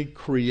originally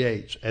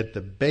creates, at the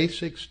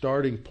basic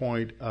starting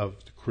point of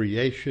the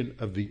creation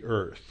of the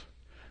earth,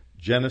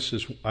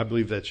 Genesis, I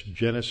believe that's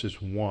Genesis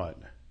 1,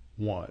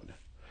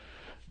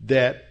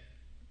 that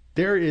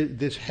there is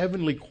this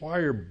heavenly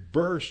choir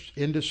bursts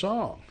into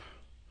song.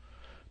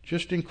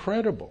 Just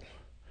incredible.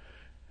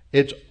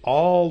 It's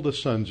all the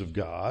sons of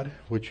God,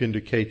 which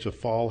indicates a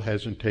fall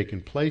hasn't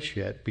taken place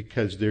yet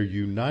because they're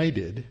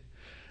united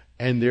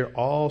and they're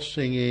all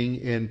singing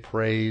in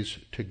praise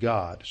to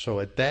God.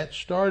 So at that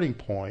starting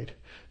point,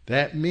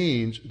 that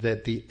means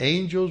that the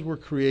angels were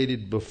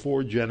created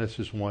before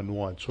Genesis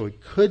 1:1. So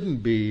it couldn't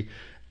be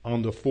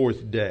on the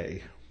fourth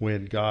day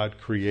when God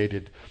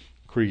created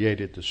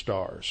the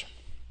stars.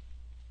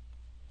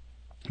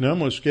 Now I'm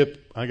going to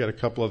skip, I got a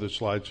couple other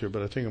slides here,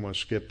 but I think I'm going to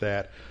skip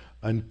that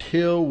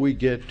until we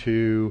get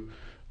to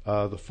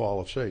the fall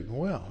of Satan.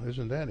 Well,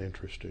 isn't that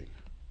interesting?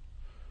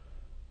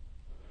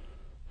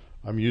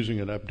 I'm using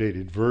an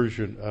updated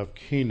version of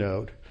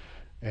Keynote,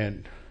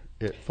 and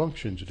it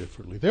functions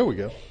differently. There we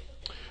go.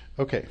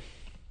 Okay.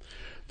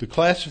 The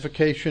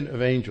classification of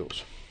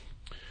angels.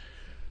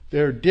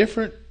 There are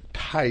different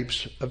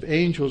types of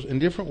angels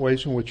and different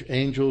ways in which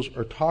angels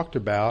are talked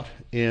about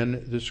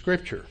in the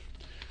Scripture.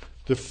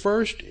 The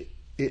first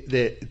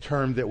the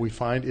term that we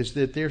find is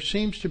that there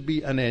seems to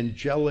be an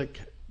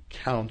angelic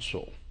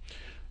council.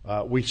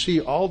 We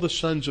see all the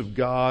sons of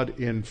God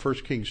in 1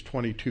 Kings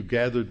 22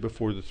 gathered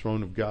before the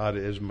throne of God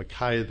as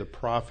Micaiah the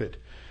prophet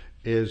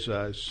is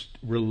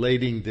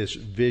relating this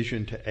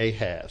vision to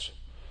Ahaz,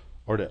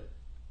 or to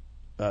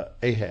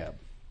Ahab.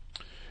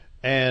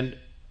 And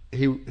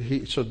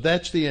so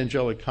that's the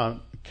angelic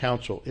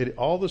council.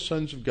 All the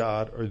sons of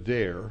God are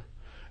there,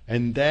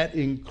 and that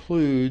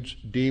includes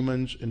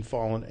demons and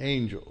fallen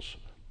angels.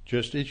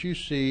 Just as you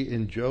see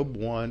in Job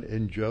 1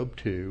 and Job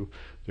 2,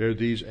 there are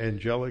these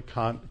angelic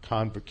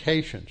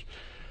convocations.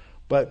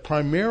 But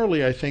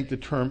primarily, I think the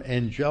term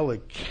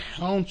angelic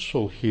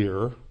council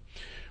here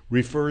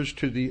refers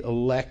to the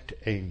elect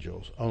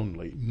angels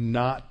only,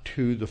 not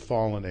to the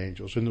fallen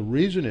angels. And the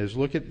reason is,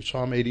 look at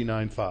Psalm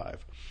 89:5.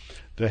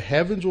 The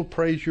heavens will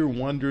praise your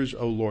wonders,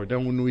 O Lord. Now,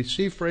 when we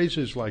see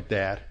phrases like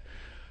that,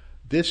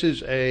 this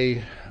is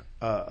a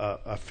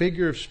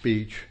figure of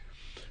speech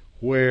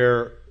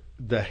where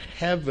the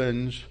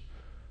heavens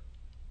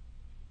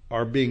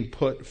are being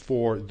put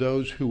for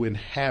those who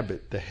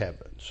inhabit the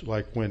heavens.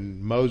 Like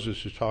when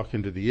Moses is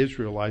talking to the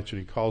Israelites and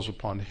he calls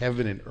upon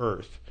heaven and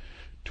earth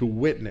to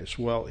witness.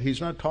 Well, he's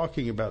not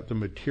talking about the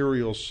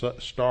material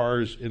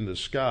stars in the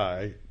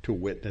sky to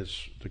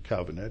witness the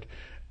covenant,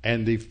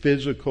 and the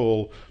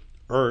physical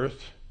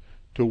earth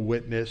to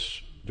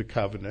witness the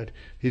covenant.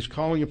 He's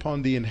calling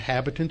upon the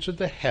inhabitants of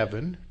the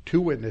heaven,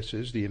 two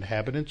witnesses, the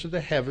inhabitants of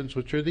the heavens,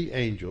 which are the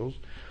angels,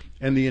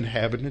 and the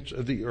inhabitants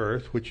of the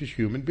earth, which is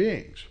human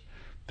beings.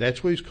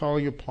 That's what he's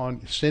calling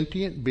upon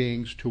sentient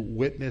beings to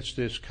witness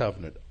this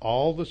covenant.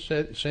 All the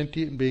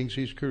sentient beings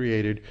he's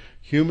created,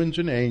 humans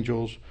and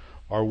angels,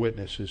 are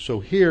witnesses. So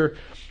here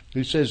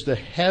he says the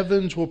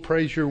heavens will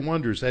praise your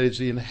wonders. That is,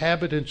 the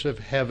inhabitants of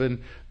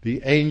heaven,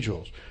 the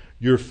angels.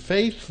 Your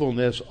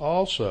faithfulness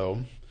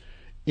also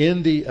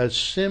in the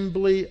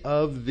assembly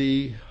of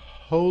the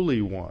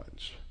holy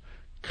ones.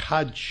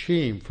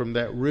 Kadshim, from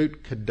that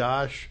root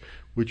kadash,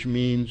 which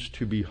means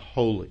to be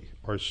holy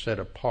or set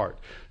apart.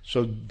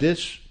 So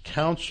this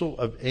council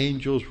of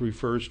angels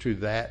refers to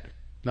that,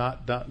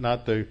 not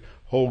the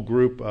whole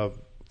group of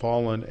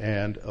fallen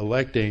and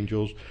elect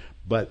angels,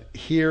 but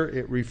here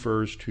it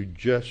refers to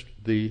just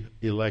the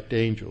elect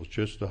angels,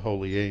 just the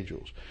holy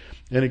angels.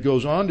 And it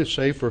goes on to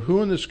say, for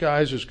who in the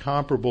skies is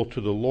comparable to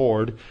the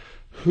Lord?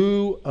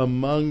 Who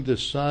among the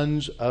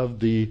sons of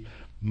the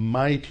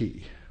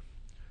mighty?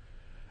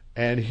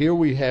 And here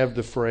we have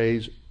the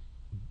phrase,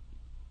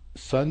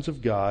 sons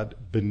of God,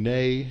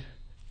 B'nai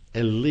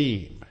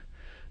Elim.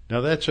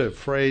 Now that's a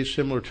phrase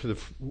similar to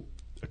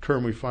a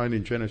term we find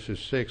in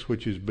Genesis 6,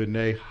 which is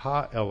B'nai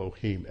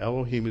Ha-Elohim.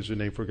 Elohim is the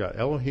name for God.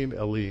 Elohim,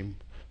 Elim,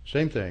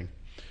 same thing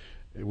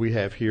we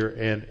have here,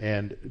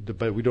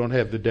 but we don't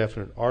have the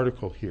definite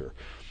article here.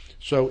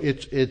 So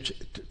it's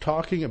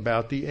talking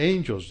about the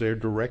angels. They're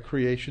direct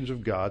creations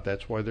of God.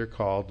 That's why they're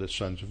called the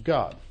sons of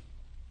God.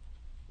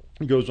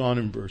 It goes on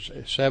in verse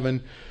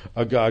 7,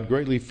 a God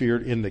greatly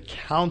feared in the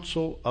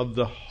council of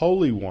the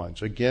holy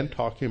ones. Again,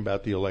 talking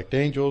about the elect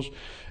angels.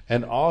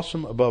 And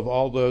awesome above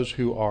all those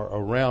who are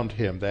around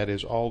him. That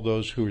is, all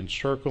those who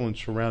encircle and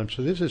surround him.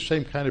 So this is the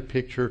same kind of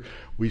picture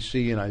we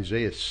see in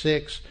Isaiah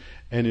 6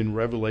 and in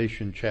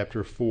Revelation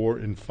chapter 4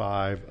 and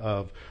 5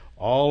 of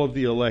all of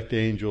the elect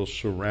angels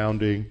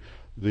surrounding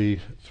the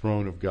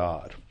throne of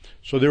God.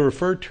 So they're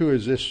referred to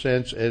as this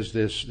sense as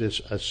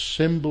this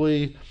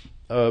assembly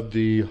of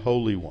the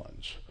holy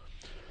ones.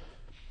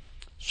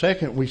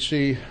 Second, we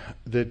see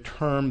the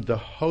term the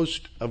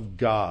host of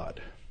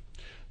God.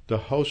 The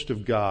host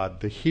of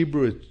God. The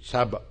Hebrew is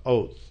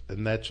Sabaoth,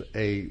 and that's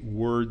a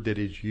word that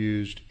is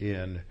used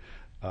in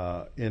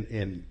a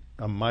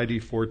mighty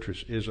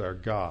fortress is our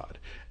God.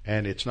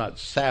 And it's not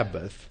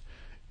Sabbath,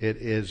 it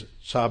is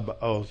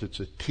Sabaoth, it's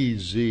a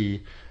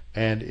TZ,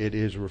 and it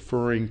is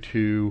referring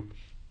to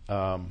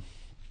the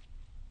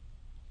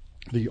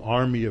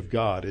army of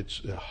God.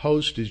 A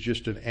host is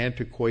just an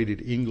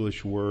antiquated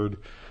English word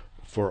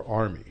for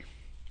army.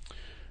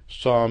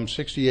 Psalm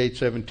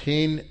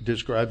 68:17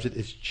 describes it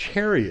as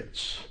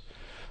chariots.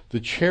 The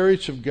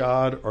chariots of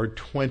God are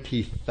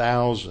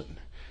 20,000.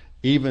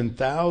 Even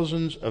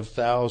thousands of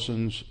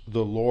thousands,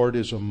 the Lord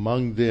is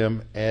among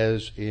them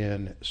as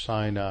in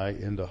Sinai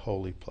in the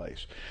holy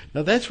place.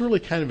 Now that's really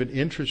kind of an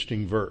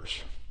interesting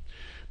verse,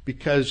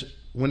 because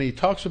when he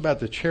talks about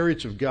the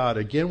chariots of God,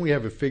 again we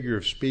have a figure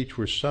of speech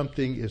where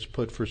something is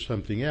put for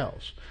something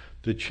else.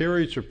 The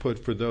chariots are put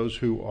for those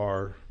who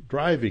are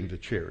driving the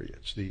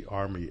chariots, the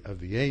army of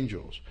the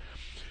angels.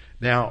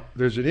 Now,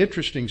 there's an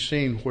interesting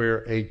scene where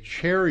a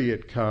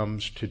chariot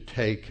comes to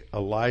take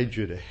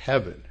Elijah to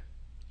heaven.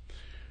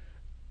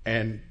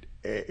 And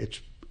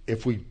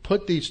if we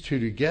put these two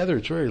together,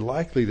 it's very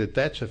likely that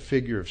that's a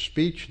figure of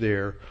speech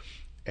there,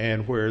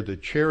 and where the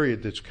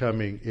chariot that's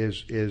coming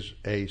is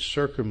a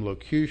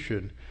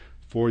circumlocution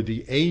for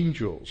the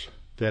angels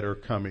that are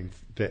coming,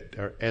 that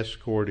are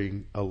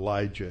escorting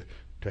Elijah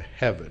to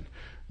heaven.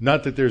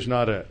 Not that there's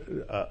not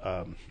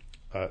a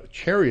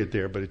chariot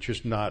there, but it's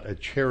just not a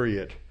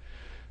chariot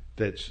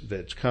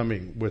that's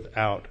coming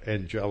without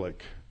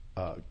angelic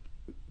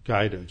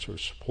guidance or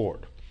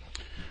support.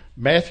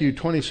 Matthew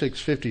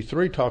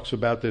 26:53 talks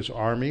about this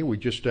army. We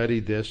just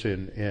studied this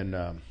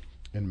in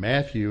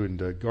Matthew in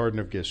the Garden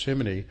of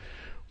Gethsemane,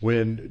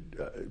 when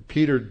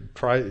Peter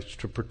tries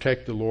to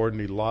protect the Lord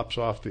and he lops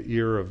off the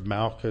ear of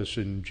Malchus,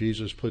 and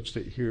Jesus puts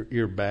the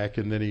ear back,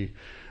 and then he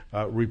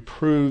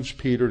reproves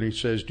Peter, and he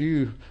says, do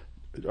you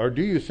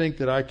think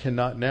that I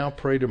cannot now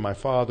pray to my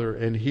Father,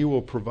 and he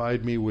will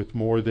provide me with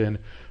more than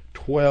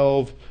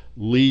 12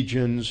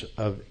 legions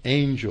of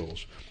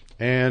angels?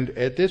 And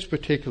at this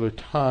particular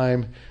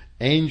time,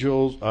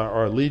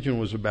 our legion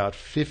was about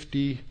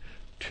 50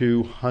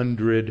 to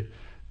 100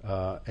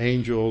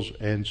 angels,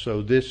 and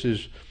so this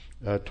is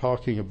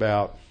talking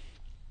about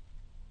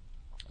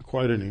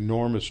quite an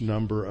enormous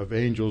number of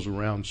angels,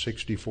 around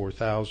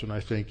 64,000, I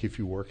think, if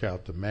you work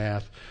out the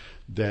math,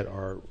 that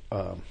are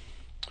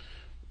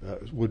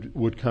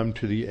would come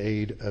to the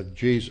aid of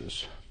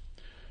Jesus.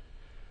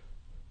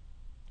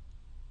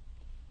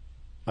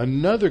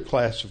 Another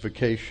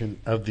classification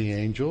of the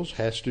angels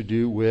has to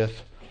do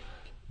with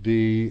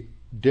the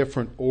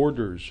different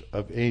orders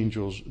of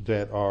angels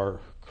that are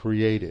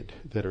created,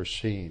 that are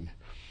seen.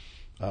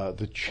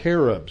 The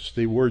cherubs,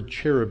 the word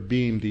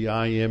cherubim, the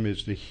im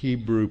is the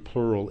Hebrew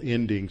plural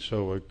ending,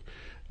 so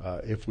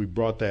if we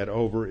brought that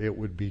over, it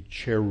would be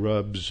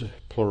cherubs,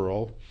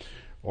 plural,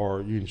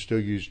 or you can still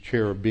use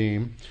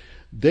cherubim.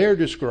 They're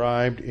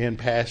described in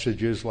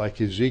passages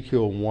like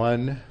Ezekiel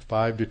 1,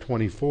 5 to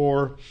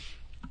 24,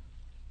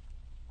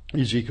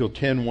 Ezekiel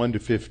 10, 1 to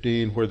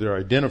 15, where they're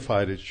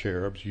identified as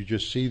cherubs. You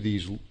just see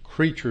these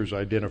creatures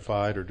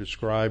identified or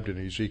described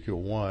in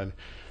Ezekiel 1.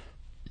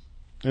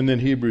 And then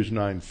Hebrews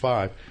 9,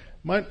 5.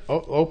 Might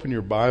open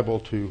your Bible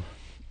to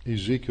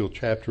Ezekiel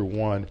chapter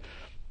 1.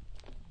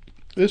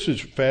 This is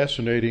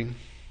fascinating.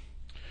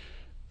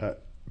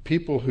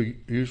 People who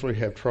usually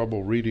have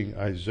trouble reading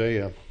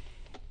Isaiah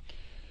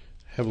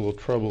have a little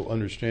trouble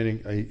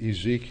understanding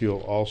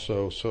Ezekiel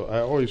also. So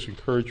I always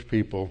encourage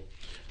people,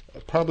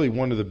 probably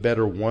one of the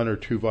better 1 or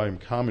 2 volume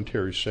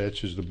commentary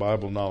sets is the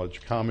Bible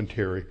Knowledge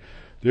Commentary.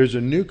 There's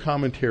a new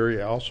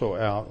commentary also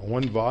out,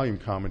 1 volume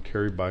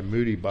commentary by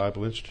Moody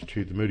Bible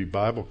Institute, the Moody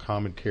Bible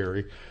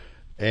Commentary,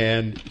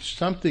 and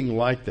something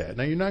like that.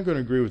 Now, you're not going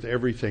to agree with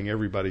everything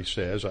everybody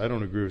says. I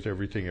don't agree with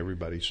everything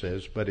everybody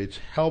says, but it's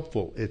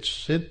helpful. It's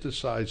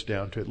synthesized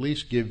down to at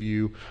least give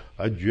you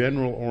a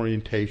general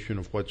orientation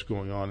of what's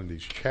going on in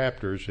these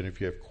chapters, and if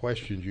you have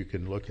questions, you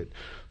can look at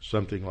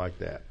something like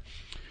that.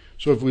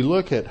 So if we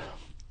look at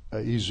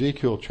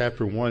Ezekiel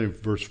chapter 1 and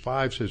verse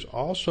 5 says,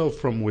 also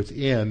from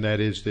within,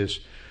 that is this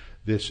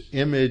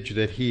image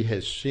that he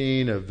has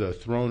seen of the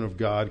throne of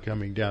God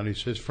coming down. He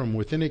says, from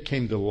within it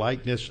came the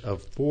likeness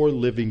of 4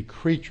 living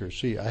creatures.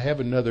 See, I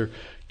have another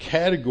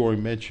category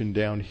mentioned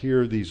down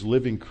here, these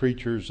living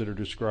creatures that are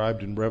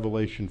described in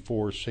Revelation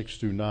 4, 6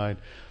 through 9.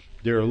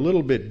 They're a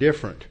little bit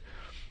different.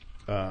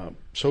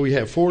 So we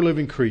have 4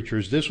 living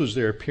creatures. This was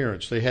their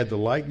appearance. They had the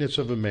likeness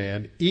of a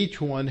man.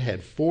 Each one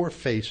had 4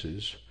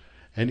 faces,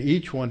 and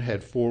each one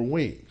had 4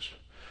 wings.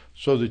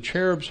 So the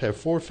cherubs have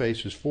 4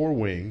 faces, 4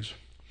 wings,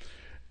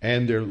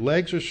 and their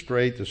legs are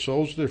straight. The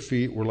soles of their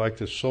feet were like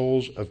the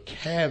soles of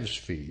calves'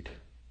 feet.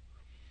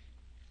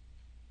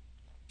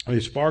 They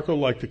sparkle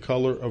like the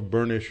color of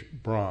burnished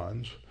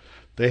bronze.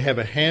 They have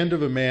a hand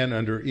of a man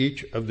under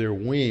each of their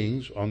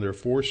wings on their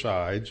 4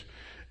 sides,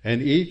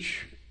 and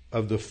each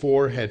of the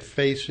 4 had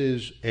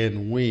faces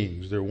and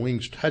wings. Their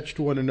wings touched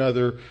one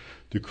another.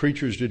 The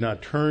creatures did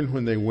not turn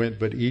when they went,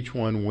 but each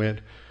one went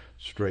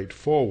straight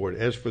forward.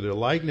 As for the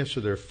likeness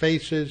of their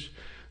faces,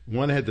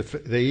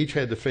 they each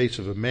had the face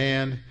of a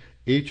man.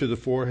 Each of the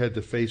 4 had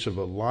the face of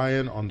a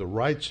lion on the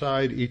right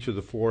side. Each of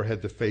the 4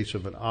 had the face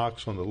of an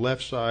ox on the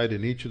left side,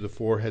 and each of the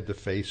 4 had the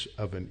face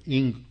of an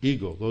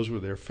eagle. Those were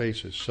their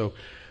faces. So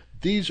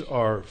these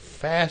are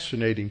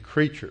fascinating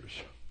creatures.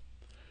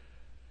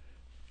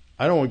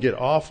 I don't want to get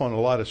off on a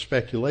lot of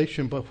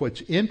speculation, but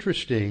what's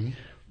interesting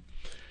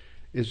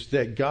is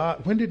that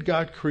when did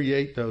God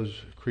create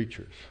those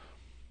creatures?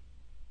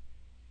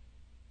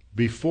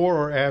 Before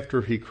or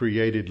after he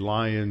created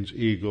lions,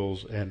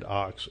 eagles, and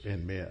ox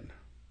and men?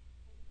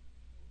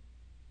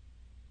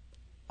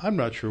 I'm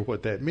not sure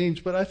what that means,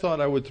 but I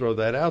thought I would throw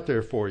that out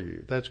there for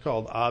you. That's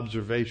called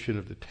observation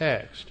of the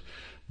text.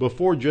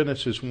 Before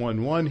Genesis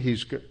 1:1,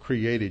 he's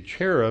created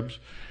cherubs.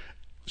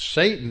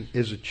 Satan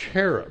is a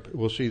cherub.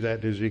 We'll see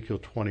that in Ezekiel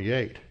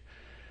 28.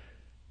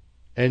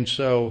 And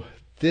so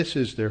this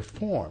is their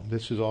form.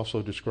 This is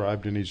also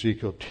described in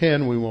Ezekiel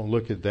 10. We won't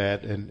look at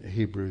that in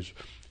Hebrews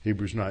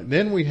 9.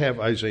 Then we have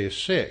Isaiah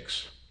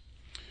 6.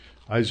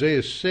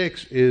 Isaiah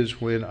 6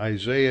 is when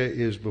Isaiah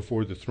is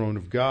before the throne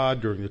of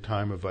God during the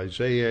time of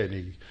Isaiah, and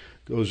he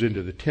goes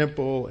into the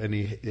temple, and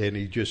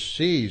he just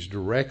sees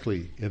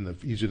directly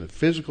he's in the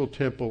physical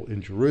temple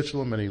in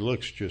Jerusalem, and he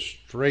looks just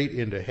straight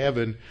into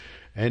heaven,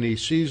 and he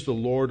sees the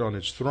Lord on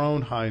his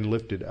throne, high and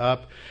lifted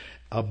up.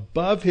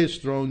 Above his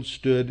throne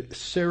stood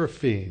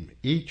seraphim.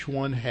 Each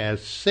one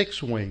has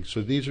 6 wings,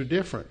 so these are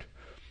different.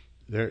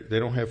 They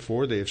don't have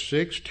 4, they have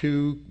 6.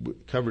 2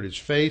 covered his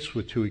face,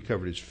 with 2 he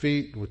covered his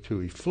feet, with 2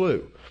 he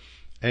flew.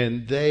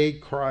 And they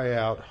cry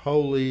out,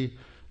 holy,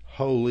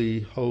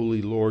 holy,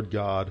 holy Lord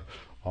God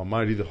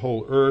Almighty. The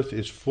whole earth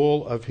is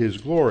full of his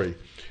glory.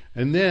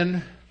 And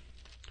then,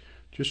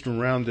 just to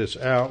round this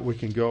out, we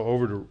can go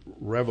over to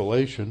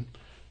Revelation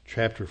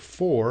chapter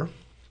 4,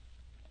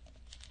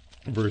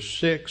 verse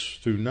 6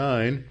 through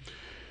 9.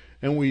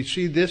 And we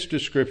see this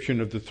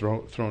description of the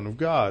throne of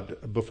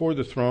God. Before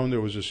the throne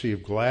there was a sea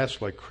of glass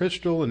like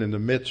crystal, and in the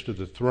midst of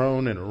the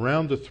throne and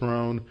around the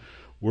throne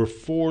were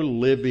 4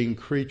 living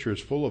creatures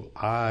full of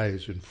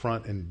eyes in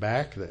front and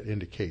back. That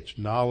indicates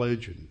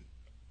knowledge and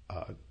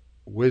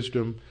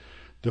wisdom.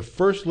 The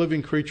first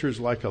living creature is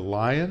like a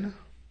lion.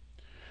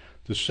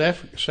 The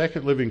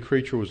second living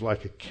creature was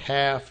like a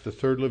calf. The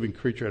third living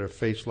creature had a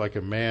face like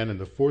a man. And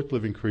the fourth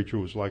living creature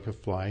was like a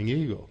flying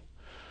eagle.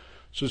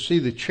 So see,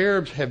 the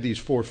cherubs have these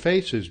 4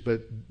 faces,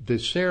 but the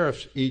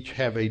seraphs each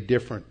have a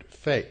different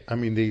face.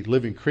 The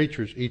living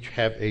creatures each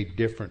have a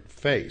different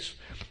face.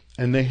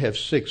 And they have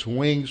 6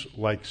 wings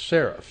like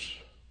seraphs.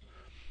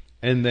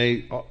 And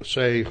they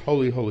say,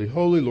 holy, holy,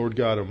 holy, Lord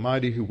God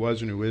Almighty, who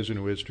was and who is and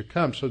who is to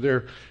come. So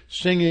they're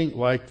singing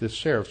like the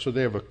seraphs. So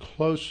they have a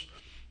close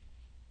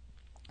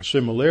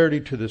similarity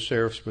to the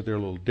seraphs, but they're a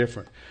little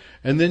different.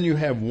 And then you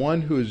have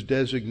one who is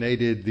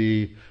designated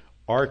the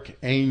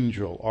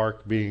archangel,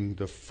 arch being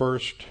the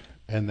first,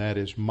 and that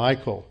is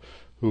Michael,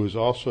 who is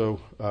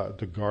also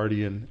the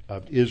guardian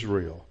of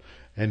Israel.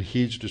 And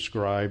he's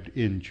described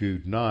in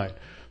Jude 9.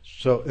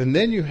 So, and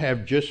then you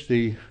have just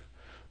the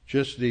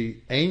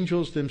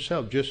angels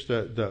themselves, just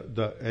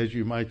the as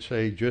you might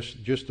say,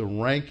 just the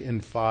rank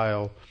and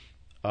file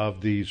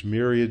of these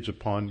myriads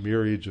upon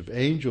myriads of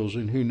angels,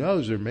 and who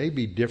knows, there may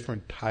be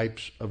different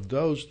types of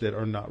those that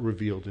are not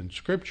revealed in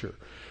Scripture.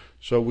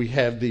 So we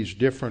have these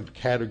different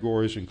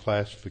categories and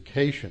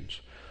classifications.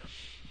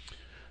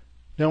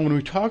 Now, when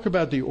we talk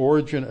about the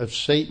origin of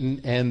Satan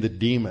and the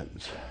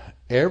demons,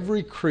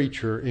 every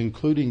creature,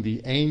 including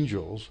the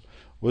angels,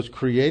 was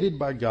created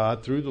by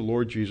God through the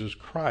Lord Jesus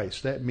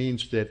Christ. That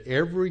means that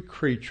every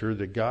creature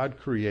that God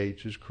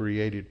creates is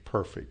created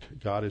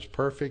perfect. God is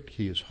perfect.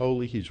 He is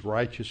holy. He's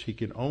righteous. He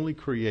can only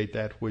create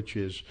that which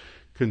is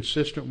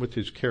consistent with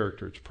his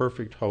character. It's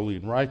perfect, holy,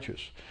 and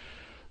righteous.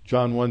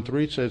 John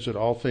 1:3 says that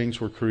all things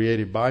were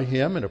created by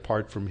him, and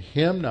apart from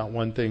him, not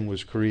one thing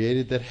was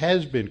created that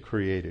has been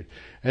created.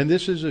 And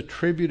this is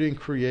attributing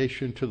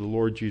creation to the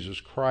Lord Jesus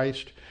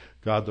Christ.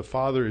 God the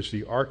Father is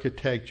the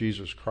architect,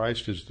 Jesus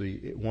Christ is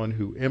the one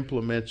who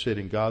implements it,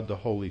 and God the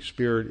Holy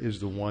Spirit is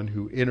the one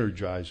who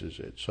energizes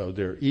it. So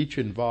they're each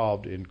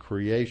involved in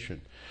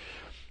creation.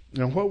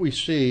 Now what we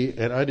see,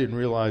 and I didn't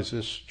realize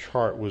this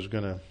chart was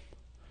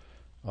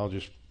I'll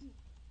just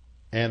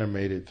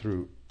animate it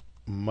through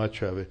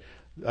much of it.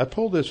 I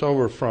pulled this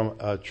over from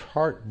a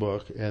chart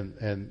book,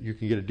 and you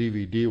can get a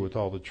DVD with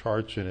all the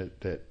charts in it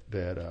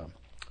that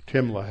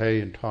Tim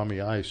LaHaye and Tommy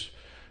Ice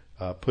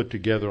put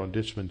together on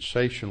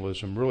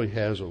dispensationalism. Really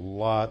has a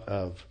lot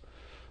of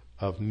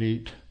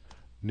neat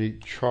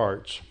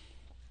charts,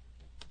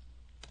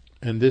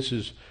 and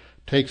this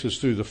takes us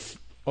through the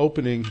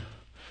opening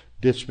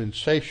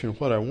dispensation.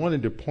 What I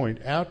wanted to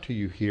point out to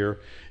you here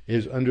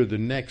is under the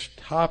next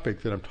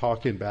topic that I'm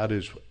talking about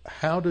is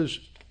how does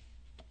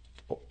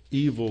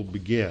evil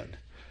begin?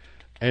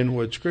 And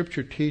what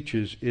Scripture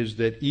teaches is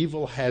that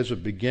evil has a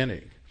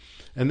beginning.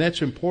 And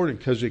that's important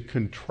because it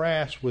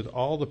contrasts with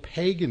all the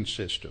pagan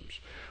systems.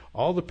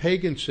 All the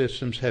pagan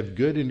systems have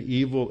good and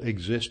evil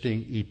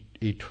existing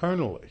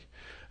eternally.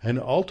 And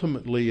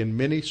ultimately, in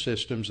many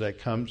systems,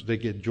 they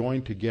get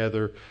joined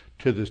together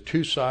to the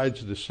two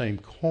sides of the same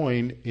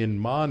coin in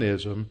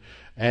monism.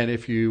 And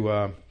if you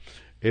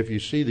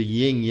see the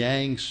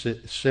yin-yang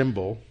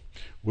symbol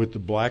with the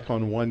black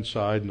on one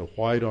side and the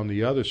white on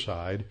the other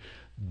side,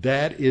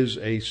 that is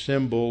a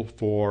symbol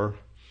for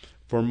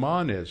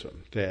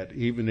monism, that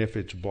even if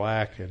it's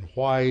black and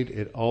white,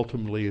 it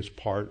ultimately is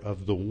part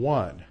of the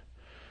one.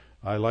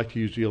 I like to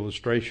use the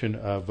illustration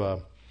of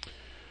a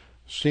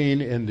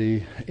scene in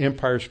the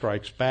Empire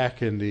Strikes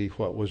Back in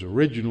what was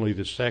originally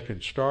the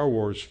second Star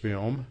Wars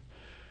film,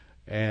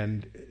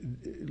 and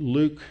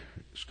Luke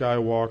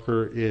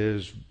Skywalker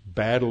is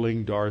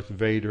battling Darth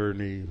Vader,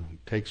 and he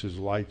takes his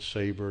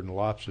lightsaber and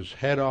lops his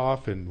head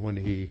off, and when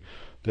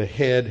the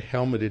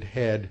helmeted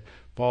head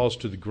falls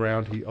to the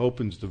ground, he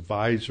opens the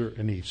visor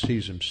and he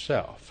sees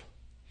himself.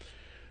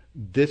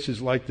 This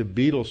is like the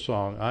Beatles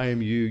song, I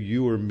am you,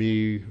 you are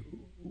me,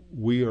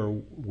 we are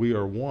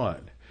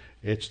one.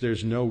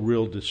 There's no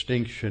real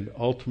distinction.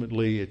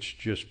 Ultimately, it's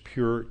just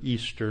pure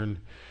Eastern.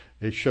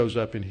 It shows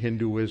up in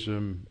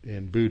Hinduism,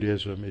 in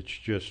Buddhism. It's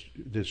just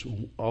this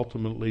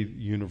ultimately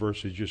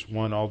universe is just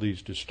one. All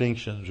these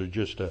distinctions are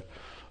just a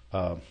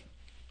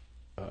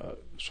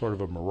sort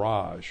of a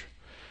mirage.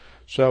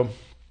 So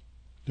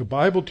the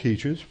Bible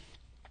teaches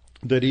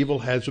that evil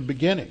has a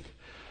beginning.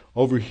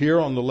 Over here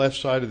on the left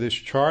side of this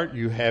chart,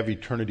 you have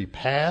eternity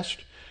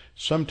past.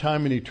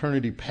 Sometime in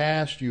eternity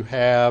past, you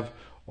have,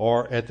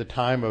 or at the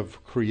time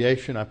of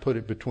creation, I put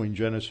it between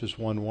Genesis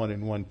 1:1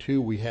 and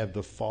 1:2, we have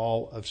the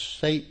fall of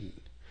Satan.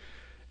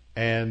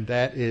 And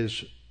that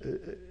is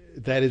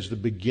the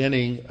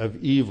beginning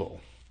of evil.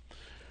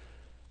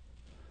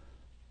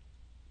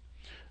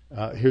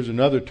 Here's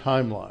another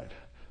timeline.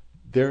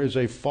 There is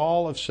a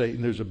fall of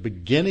Satan. There's a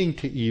beginning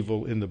to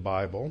evil in the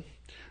Bible.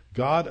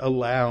 God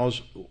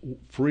allows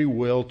free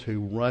will to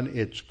run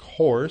its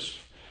course,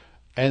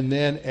 and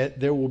then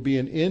there will be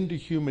an end to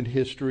human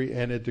history,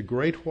 and at the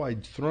great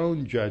white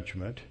throne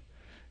judgment,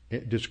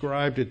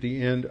 described at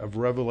the end of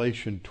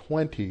Revelation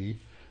 20,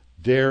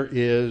 there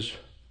is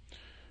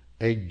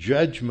a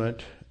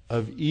judgment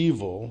of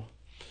evil,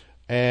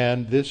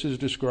 and this is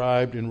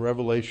described in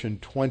Revelation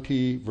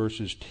 20,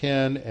 verses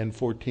 10 and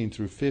 14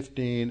 through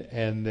 15,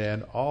 and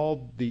then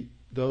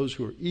those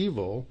who are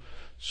evil,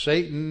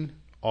 Satan,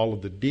 all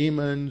of the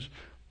demons,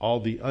 all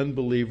the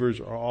unbelievers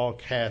are all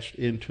cast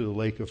into the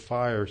lake of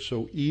fire.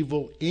 So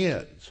evil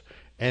ends,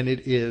 and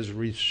it is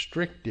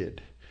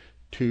restricted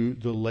to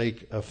the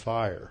lake of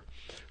fire.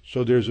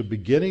 So there's a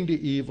beginning to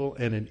evil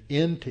and an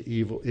end to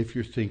evil if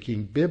you're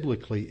thinking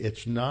biblically.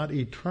 It's not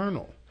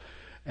eternal.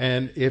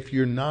 And if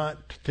you're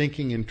not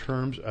thinking in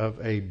terms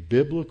of a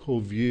biblical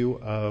view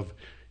of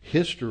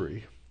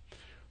history,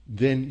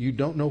 then you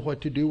don't know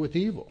what to do with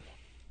evil.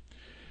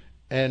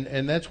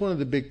 And that's one of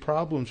the big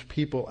problems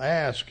people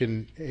ask,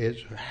 and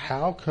is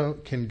how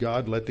can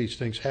God let these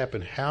things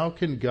happen? How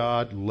can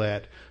God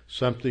let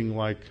something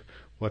like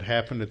what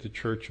happened at the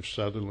Church of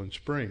Sutherland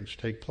Springs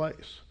take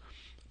place?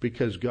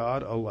 Because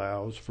God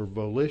allows for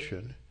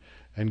volition,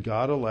 and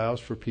God allows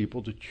for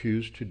people to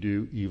choose to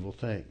do evil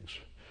things.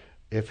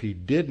 If he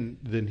didn't,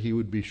 then he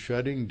would be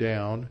shutting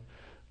down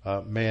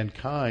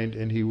mankind,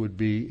 and he would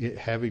be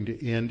having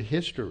to end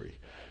history.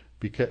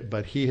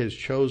 But he has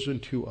chosen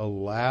to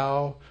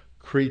allow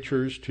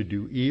creatures to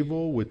do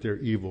evil with their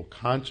evil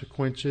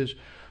consequences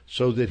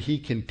so that he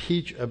can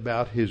teach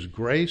about his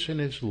grace and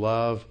his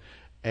love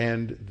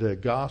and the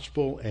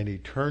gospel and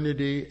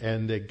eternity,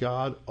 and that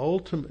God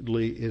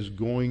ultimately is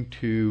going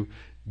to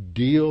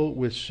deal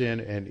with sin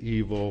and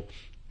evil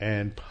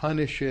and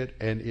punish it,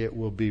 and it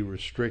will be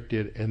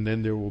restricted, and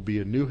then there will be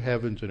a new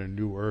heavens and a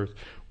new earth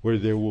where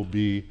there will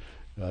be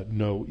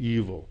no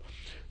evil.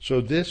 So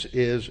this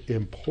is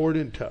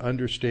important to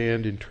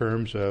understand in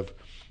terms of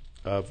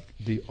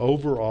the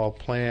overall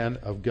plan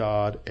of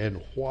God,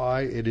 and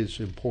why it is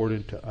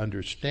important to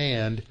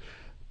understand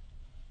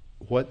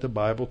what the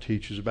Bible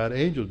teaches about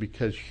angels,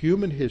 because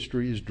human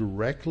history is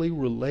directly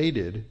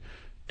related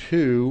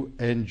to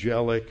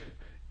angelic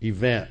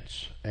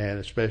events, and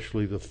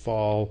especially the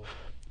fall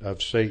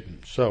of Satan.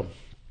 So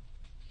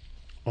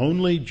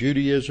only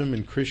Judaism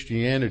and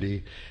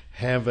Christianity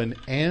have an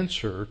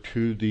answer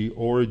to the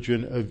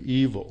origin of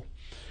evil.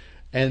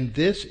 And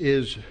this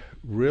is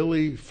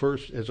really,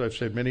 first, as I've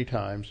said many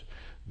times,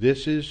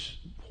 this is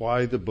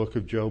why the book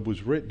of Job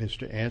was written, is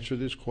to answer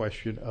this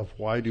question of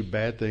why do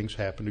bad things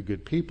happen to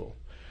good people.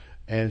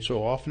 And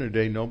so often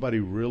today, nobody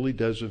really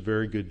does a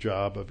very good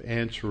job of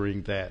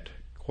answering that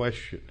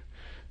question.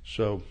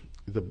 So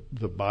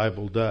the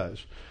Bible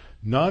does.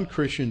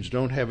 Non-Christians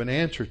don't have an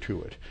answer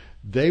to it.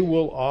 They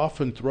will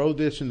often throw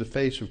this in the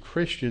face of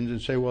Christians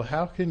and say, well,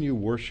 how can you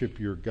worship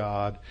your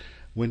God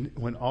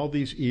when all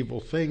these evil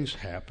things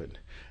happen?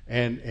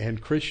 And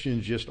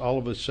Christians just all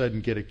of a sudden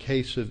get a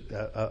case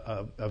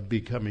of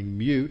becoming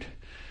mute,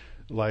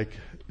 like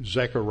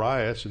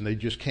Zacharias, and they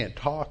just can't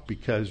talk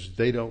because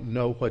they don't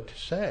know what to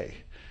say.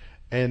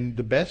 And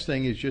the best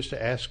thing is just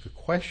to ask a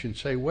question.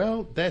 Say,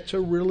 well, that's a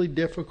really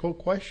difficult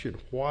question.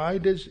 Why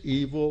does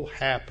evil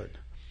happen?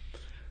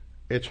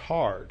 It's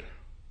hard.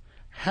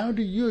 How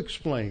do you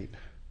explain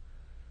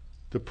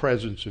the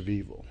presence of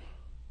evil?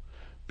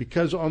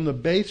 Because on the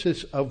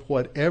basis of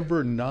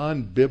whatever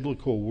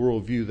non-biblical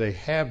worldview they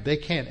have, they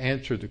can't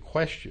answer the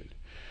question.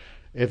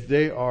 If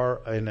they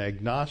are an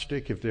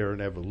agnostic, if they're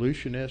an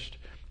evolutionist,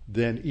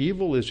 then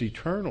evil is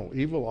eternal.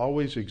 Evil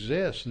always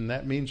exists, and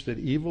that means that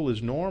evil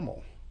is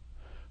normal.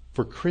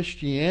 For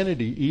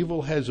Christianity,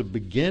 evil has a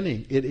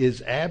beginning. It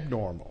is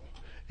abnormal.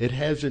 It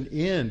has an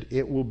end.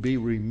 It will be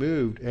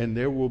removed, and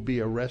there will be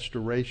a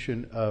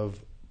restoration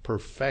of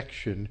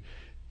perfection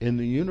in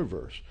the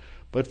universe.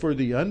 But for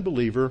the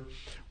unbeliever,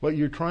 what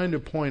you're trying to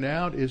point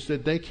out is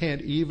that they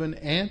can't even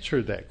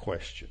answer that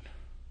question.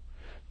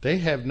 They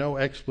have no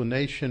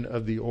explanation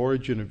of the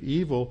origin of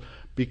evil,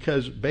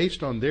 because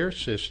based on their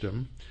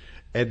system,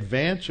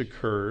 advance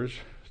occurs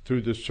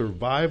through the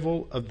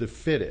survival of the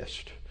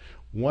fittest,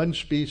 one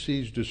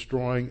species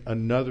destroying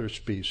another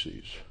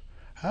species.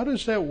 How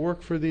does that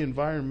work for the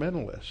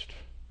environmentalist?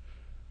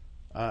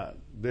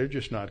 They're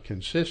just not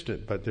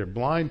consistent, but they're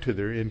blind to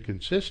their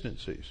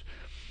inconsistencies.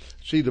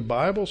 See, the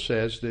Bible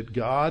says that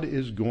God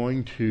is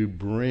going to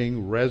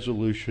bring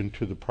resolution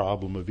to the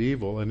problem of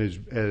evil, and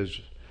as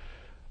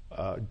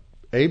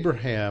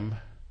Abraham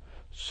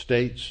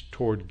states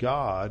toward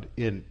God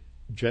in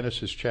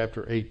Genesis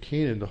chapter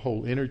 18, and the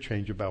whole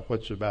interchange about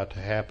what's about to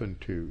happen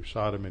to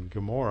Sodom and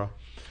Gomorrah,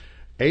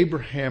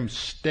 Abraham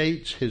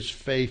states his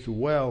faith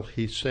well.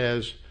 He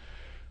says,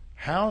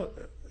 shall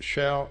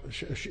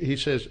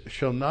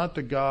not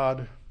the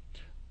God,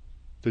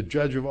 the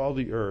judge of all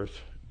the earth,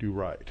 do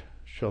right?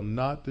 Shall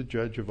not the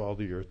judge of all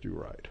the earth do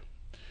right?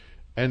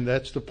 And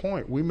that's the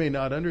point. We may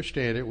not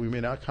understand it, we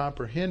may not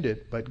comprehend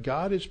it, but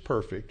God is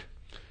perfect.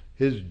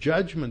 His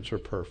judgments are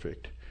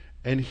perfect,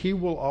 and he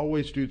will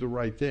always do the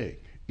right thing.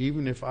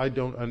 Even if I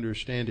don't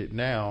understand it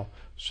now,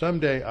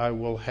 someday I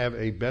will have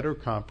a better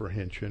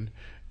comprehension,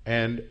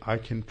 and I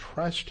can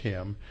trust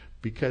him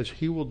because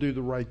he will do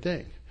the right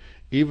thing,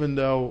 even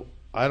though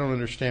I don't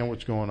understand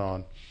what's going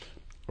on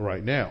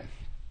right now.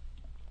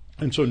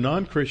 And so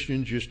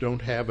non-Christians just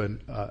don't have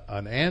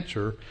an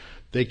answer.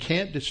 They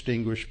can't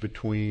distinguish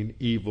between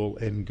evil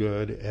and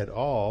good at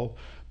all,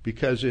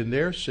 because in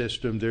their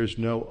system there's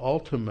no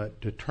ultimate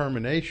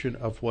determination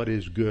of what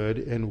is good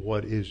and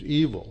what is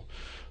evil.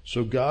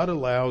 So God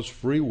allows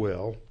free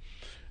will,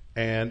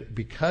 and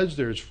because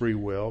there's free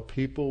will,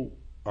 people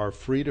are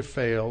free to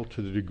fail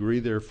to the degree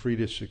they're free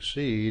to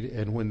succeed,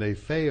 and when they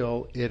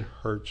fail, it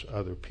hurts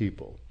other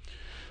people.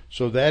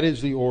 So that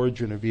is the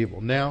origin of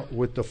evil. Now,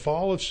 with the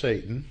fall of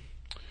Satan,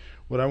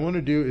 what I want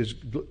to do is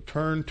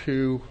turn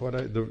to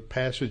the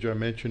passage I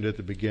mentioned at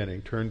the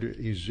beginning. Turn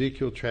to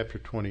Ezekiel chapter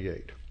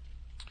 28.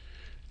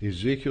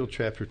 Ezekiel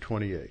chapter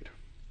 28.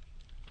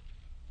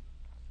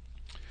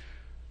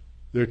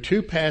 There are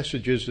two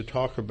passages that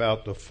talk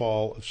about the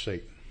fall of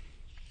Satan.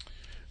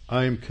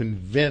 I am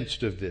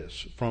convinced of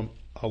this from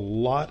a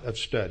lot of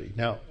study.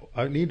 Now,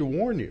 I need to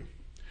warn you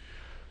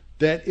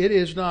that it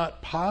is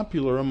not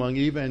popular among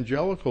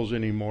evangelicals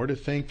anymore to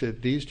think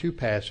that these two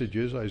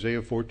passages,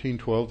 Isaiah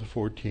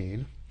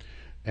 14:12-14,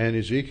 and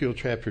Ezekiel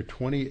chapter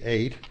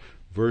 28,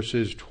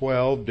 verses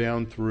 12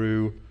 down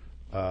through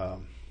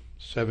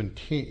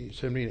 17,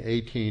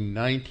 18,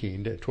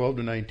 19, 12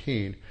 to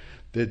 19,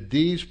 that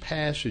these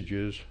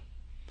passages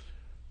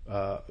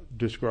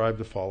describe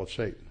the fall of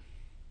Satan.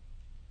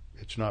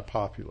 It's not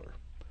popular.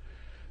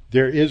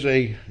 There is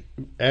a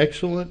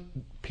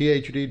excellent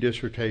PhD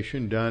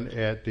dissertation done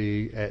at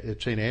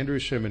St.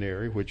 Andrew's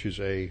Seminary, which is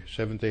a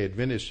Seventh-day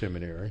Adventist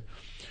seminary.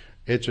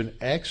 It's an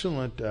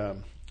excellent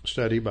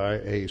study by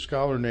a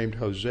scholar named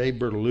Jose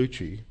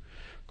Bertolucci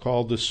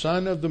called "The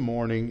Son of the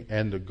Morning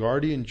and the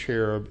Guardian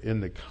Cherub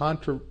in the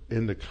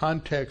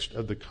Context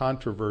of the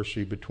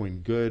Controversy Between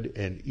Good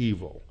and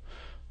Evil."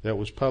 That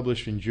was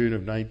published in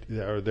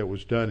that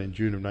was done in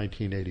June of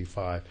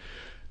 1985.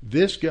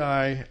 This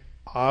guy,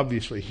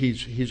 obviously,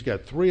 he's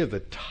got three of the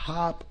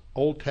top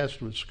Old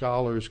Testament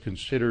scholars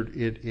considered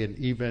it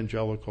in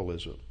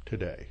evangelicalism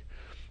today.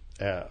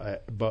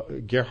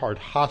 But Gerhard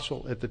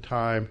Hassel at the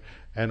time,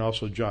 and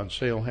also John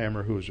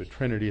Sailhammer, who was at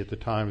Trinity at the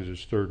time, as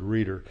his third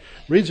reader.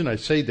 The reason I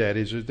say that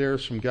is that there are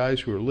some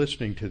guys who are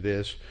listening to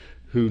this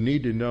who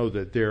need to know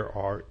that there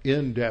are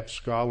in-depth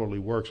scholarly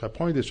works. I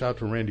pointed this out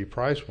to Randy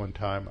Price one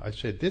time. I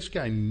said, this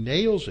guy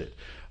nails it.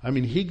 I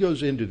mean, he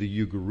goes into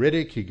the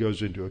Ugaritic, he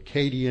goes into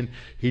Akkadian,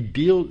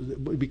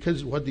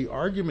 because what the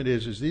argument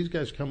is these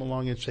guys come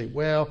along and say,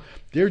 well,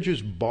 they're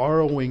just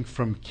borrowing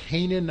from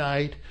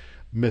Canaanite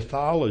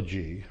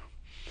mythology,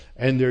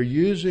 and they're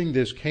using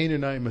this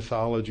Canaanite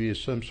mythology as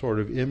some sort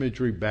of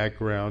imagery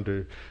background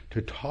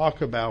to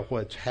talk about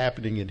what's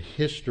happening in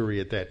history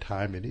at that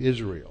time in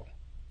Israel.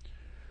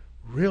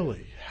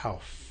 Really, how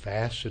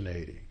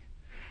fascinating,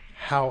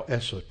 how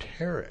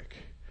esoteric,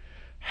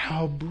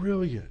 how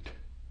brilliant.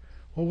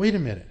 Well, wait a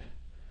minute.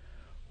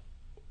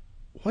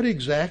 What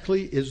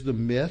exactly is the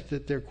myth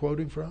that they're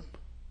quoting from?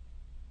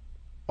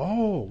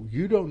 Oh,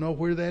 you don't know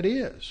where that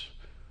is.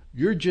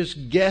 You're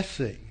just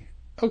guessing.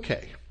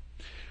 Okay.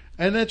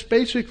 And that's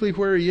basically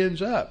where he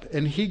ends up.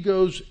 And he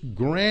goes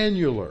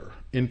granular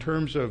in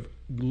terms of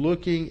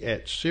looking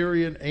at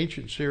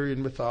ancient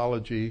Syrian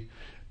mythology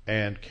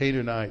and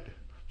Canaanite,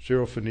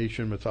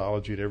 Syro-Phoenician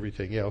mythology and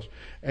everything else,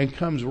 and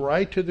comes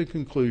right to the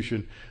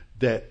conclusion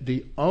that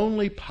the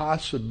only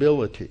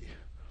possibility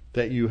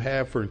that you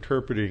have for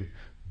interpreting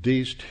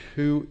these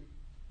two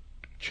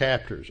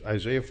chapters,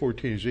 Isaiah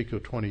 14, Ezekiel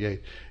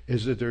 28,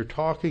 is that they're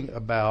talking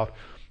about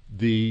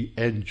the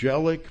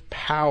angelic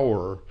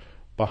power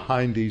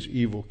behind these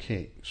evil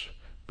kings,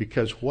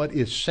 because what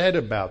is said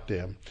about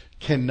them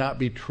cannot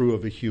be true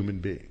of a human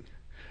being.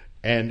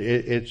 And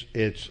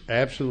it's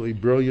absolutely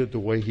brilliant the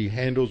way he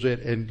handles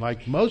it. And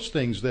like most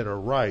things that are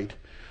right,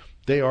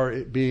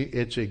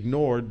 it's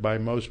ignored by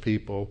most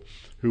people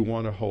who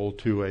want to hold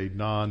to a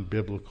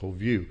non-biblical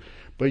view.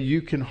 But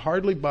you can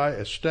hardly buy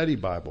a study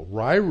Bible.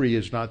 Ryrie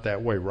is not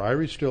that way.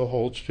 Ryrie still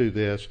holds to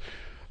this,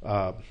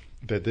 that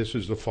this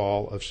is the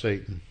fall of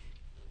Satan.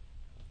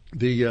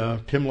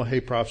 The Tim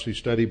LaHaye Prophecy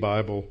Study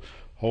Bible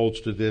holds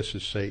to this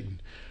as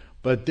Satan.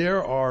 But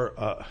there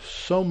are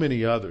so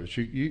many others.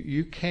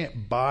 You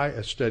can't buy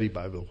a study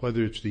Bible,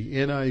 whether it's the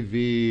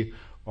NIV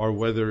or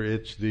whether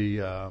it's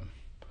the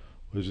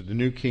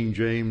New King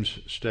James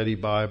Study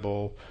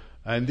Bible,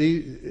 and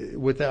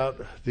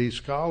without these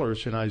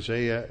scholars in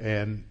Isaiah,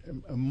 and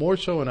more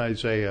so in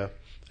Isaiah.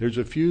 There's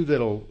a few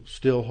that'll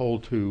still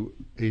hold to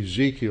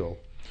Ezekiel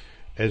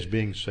as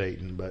being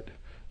Satan, but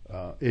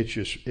it's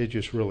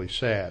just really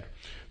sad.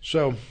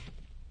 So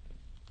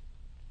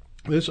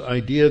this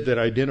idea that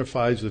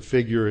identifies the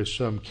figure as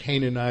some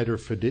Canaanite or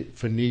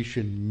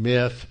Phoenician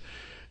myth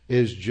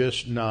is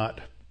just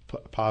not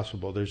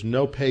possible. There's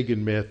no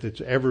pagan myth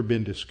that's ever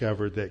been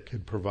discovered that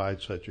could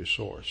provide such a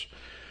source.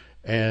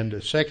 And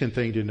the second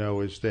thing to know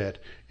is that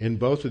in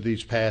both of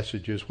these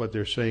passages, what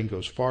they're saying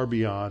goes far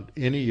beyond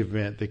any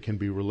event that can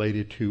be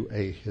related to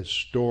a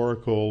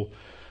historical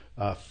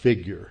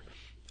figure.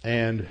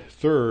 And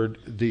third,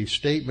 the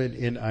statement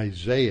in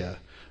Isaiah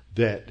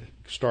that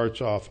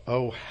starts off,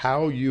 "Oh,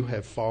 how you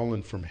have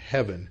fallen from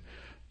heaven,"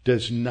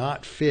 does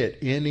not fit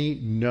any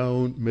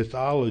known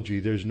mythology.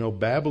 There's no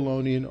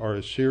Babylonian or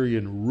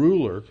Assyrian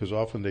ruler, because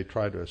often they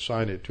try to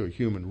assign it to a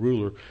human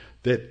ruler,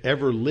 that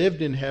ever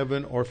lived in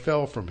heaven or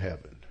fell from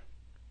heaven.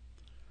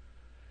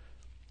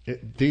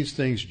 These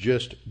things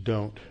just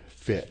don't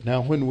fit.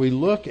 Now, when we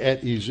look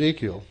at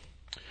Ezekiel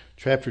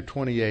chapter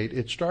 28,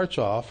 it starts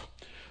off,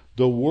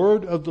 "The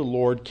word of the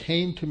Lord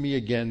came to me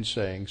again,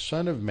 saying,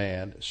 Son of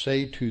man,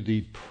 say to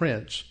the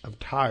prince of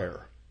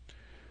Tyre."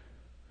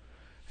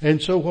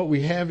 And so what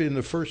we have in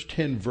the first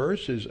 10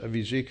 verses of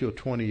Ezekiel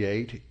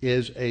 28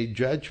 is a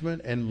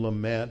judgment and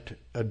lament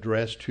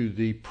addressed to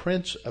the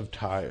prince of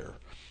Tyre.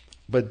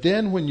 But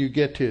then when you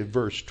get to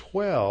verse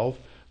 12,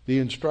 the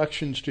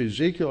instructions to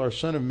Ezekiel are,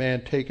 "Son of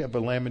man, take up a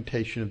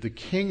lamentation of the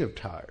king of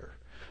Tyre."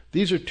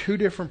 These are two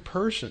different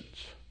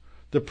persons.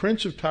 The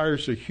prince of Tyre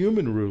is the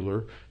human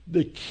ruler.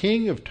 The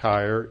king of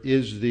Tyre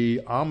is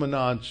the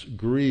Amonats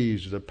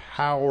Greece, the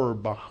power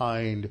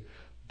behind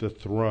the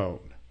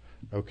throne.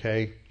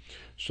 Okay?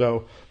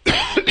 So, the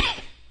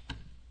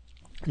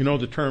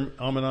term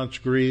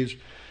Amonats Greece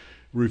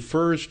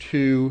refers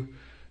to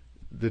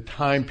the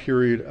time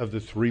period of the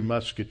Three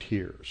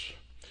Musketeers,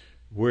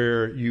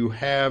 where you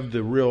have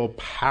the real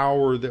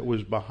power that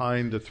was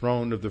behind the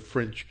throne of the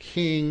French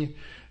king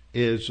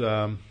is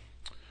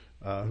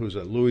who's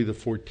that? Louis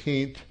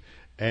XIV,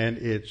 and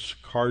it's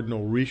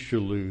Cardinal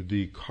Richelieu,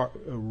 the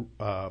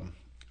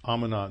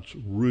Amonats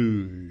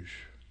Rouge.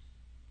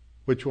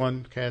 Which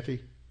one,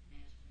 Kathy?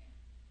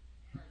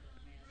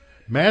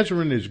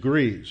 Mazarin is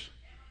Greece.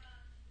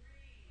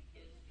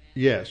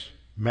 Yes,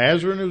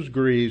 Mazarin was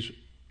Greece.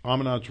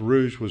 Amonats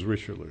Rouge was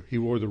Richelieu. He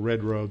wore the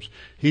red robes.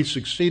 He's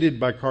succeeded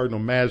by Cardinal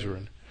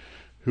Mazarin,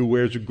 who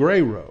wears a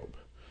gray robe.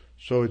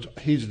 So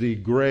he's the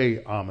gray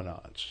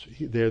Amonats.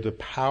 They're the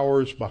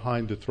powers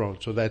behind the throne.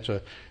 So that's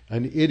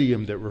an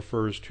idiom that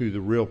refers to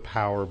the real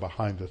power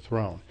behind the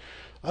throne.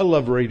 I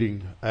love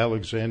reading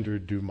Alexandre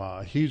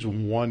Dumas. He's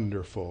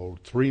wonderful.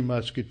 Three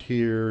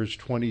Musketeers,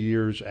 20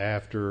 years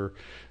after,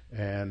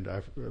 and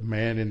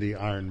Man in the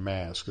Iron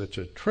Mask. That's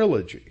a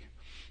trilogy.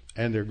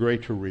 And they're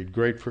great to read,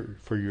 great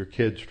for your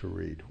kids to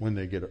read when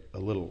they get a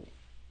little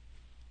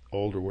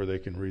older where they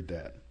can read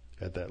that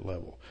at that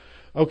level.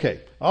 Okay,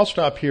 I'll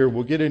stop here.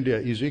 We'll get into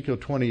Ezekiel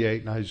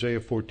 28 and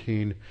Isaiah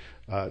 14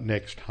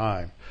 next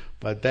time.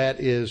 But that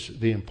is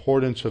the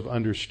importance of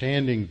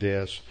understanding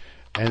this,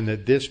 and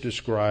that this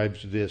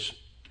describes this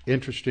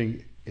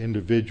interesting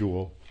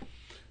individual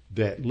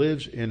that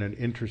lives in an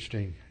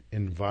interesting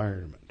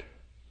environment.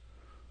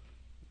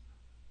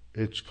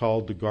 It's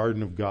called the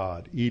Garden of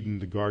God, Eden,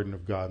 the Garden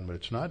of God, but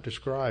it's not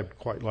described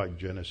quite like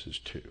Genesis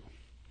 2.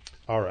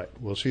 All right,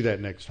 we'll see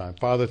that next time.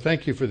 Father,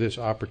 thank you for this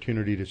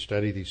opportunity to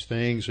study these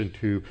things and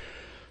to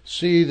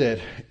see that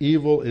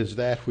evil is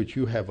that which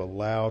you have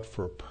allowed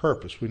for a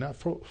purpose. We not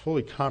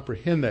fully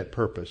comprehend that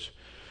purpose,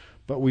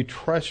 but we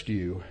trust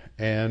you,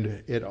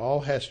 and it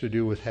all has to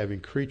do with having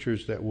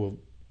creatures that will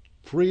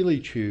freely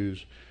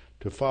choose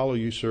to follow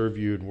you, serve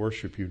you, and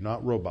worship you,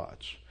 not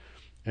robots.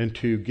 And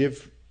to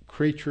give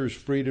creatures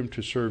freedom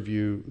to serve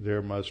you,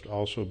 there must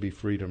also be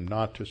freedom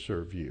not to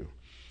serve you.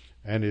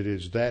 And it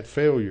is that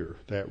failure,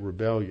 that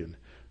rebellion,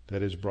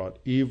 that has brought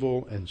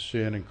evil and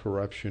sin and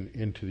corruption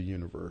into the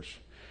universe.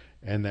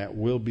 And that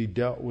will be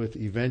dealt with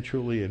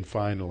eventually and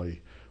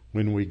finally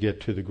when we get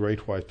to the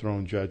great white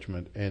throne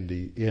judgment and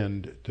the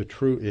end, the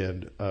true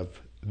end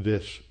of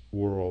this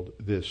world,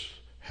 this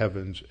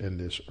heavens and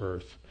this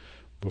earth,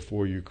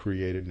 before you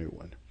create a new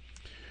one.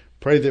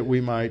 Pray that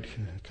we might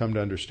come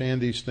to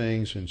understand these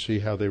things and see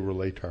how they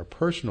relate to our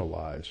personal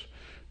lives,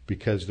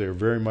 because they're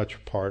very much a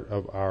part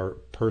of our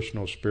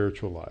personal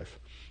spiritual life.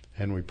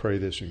 And we pray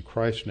this in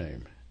Christ's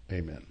name.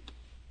 Amen.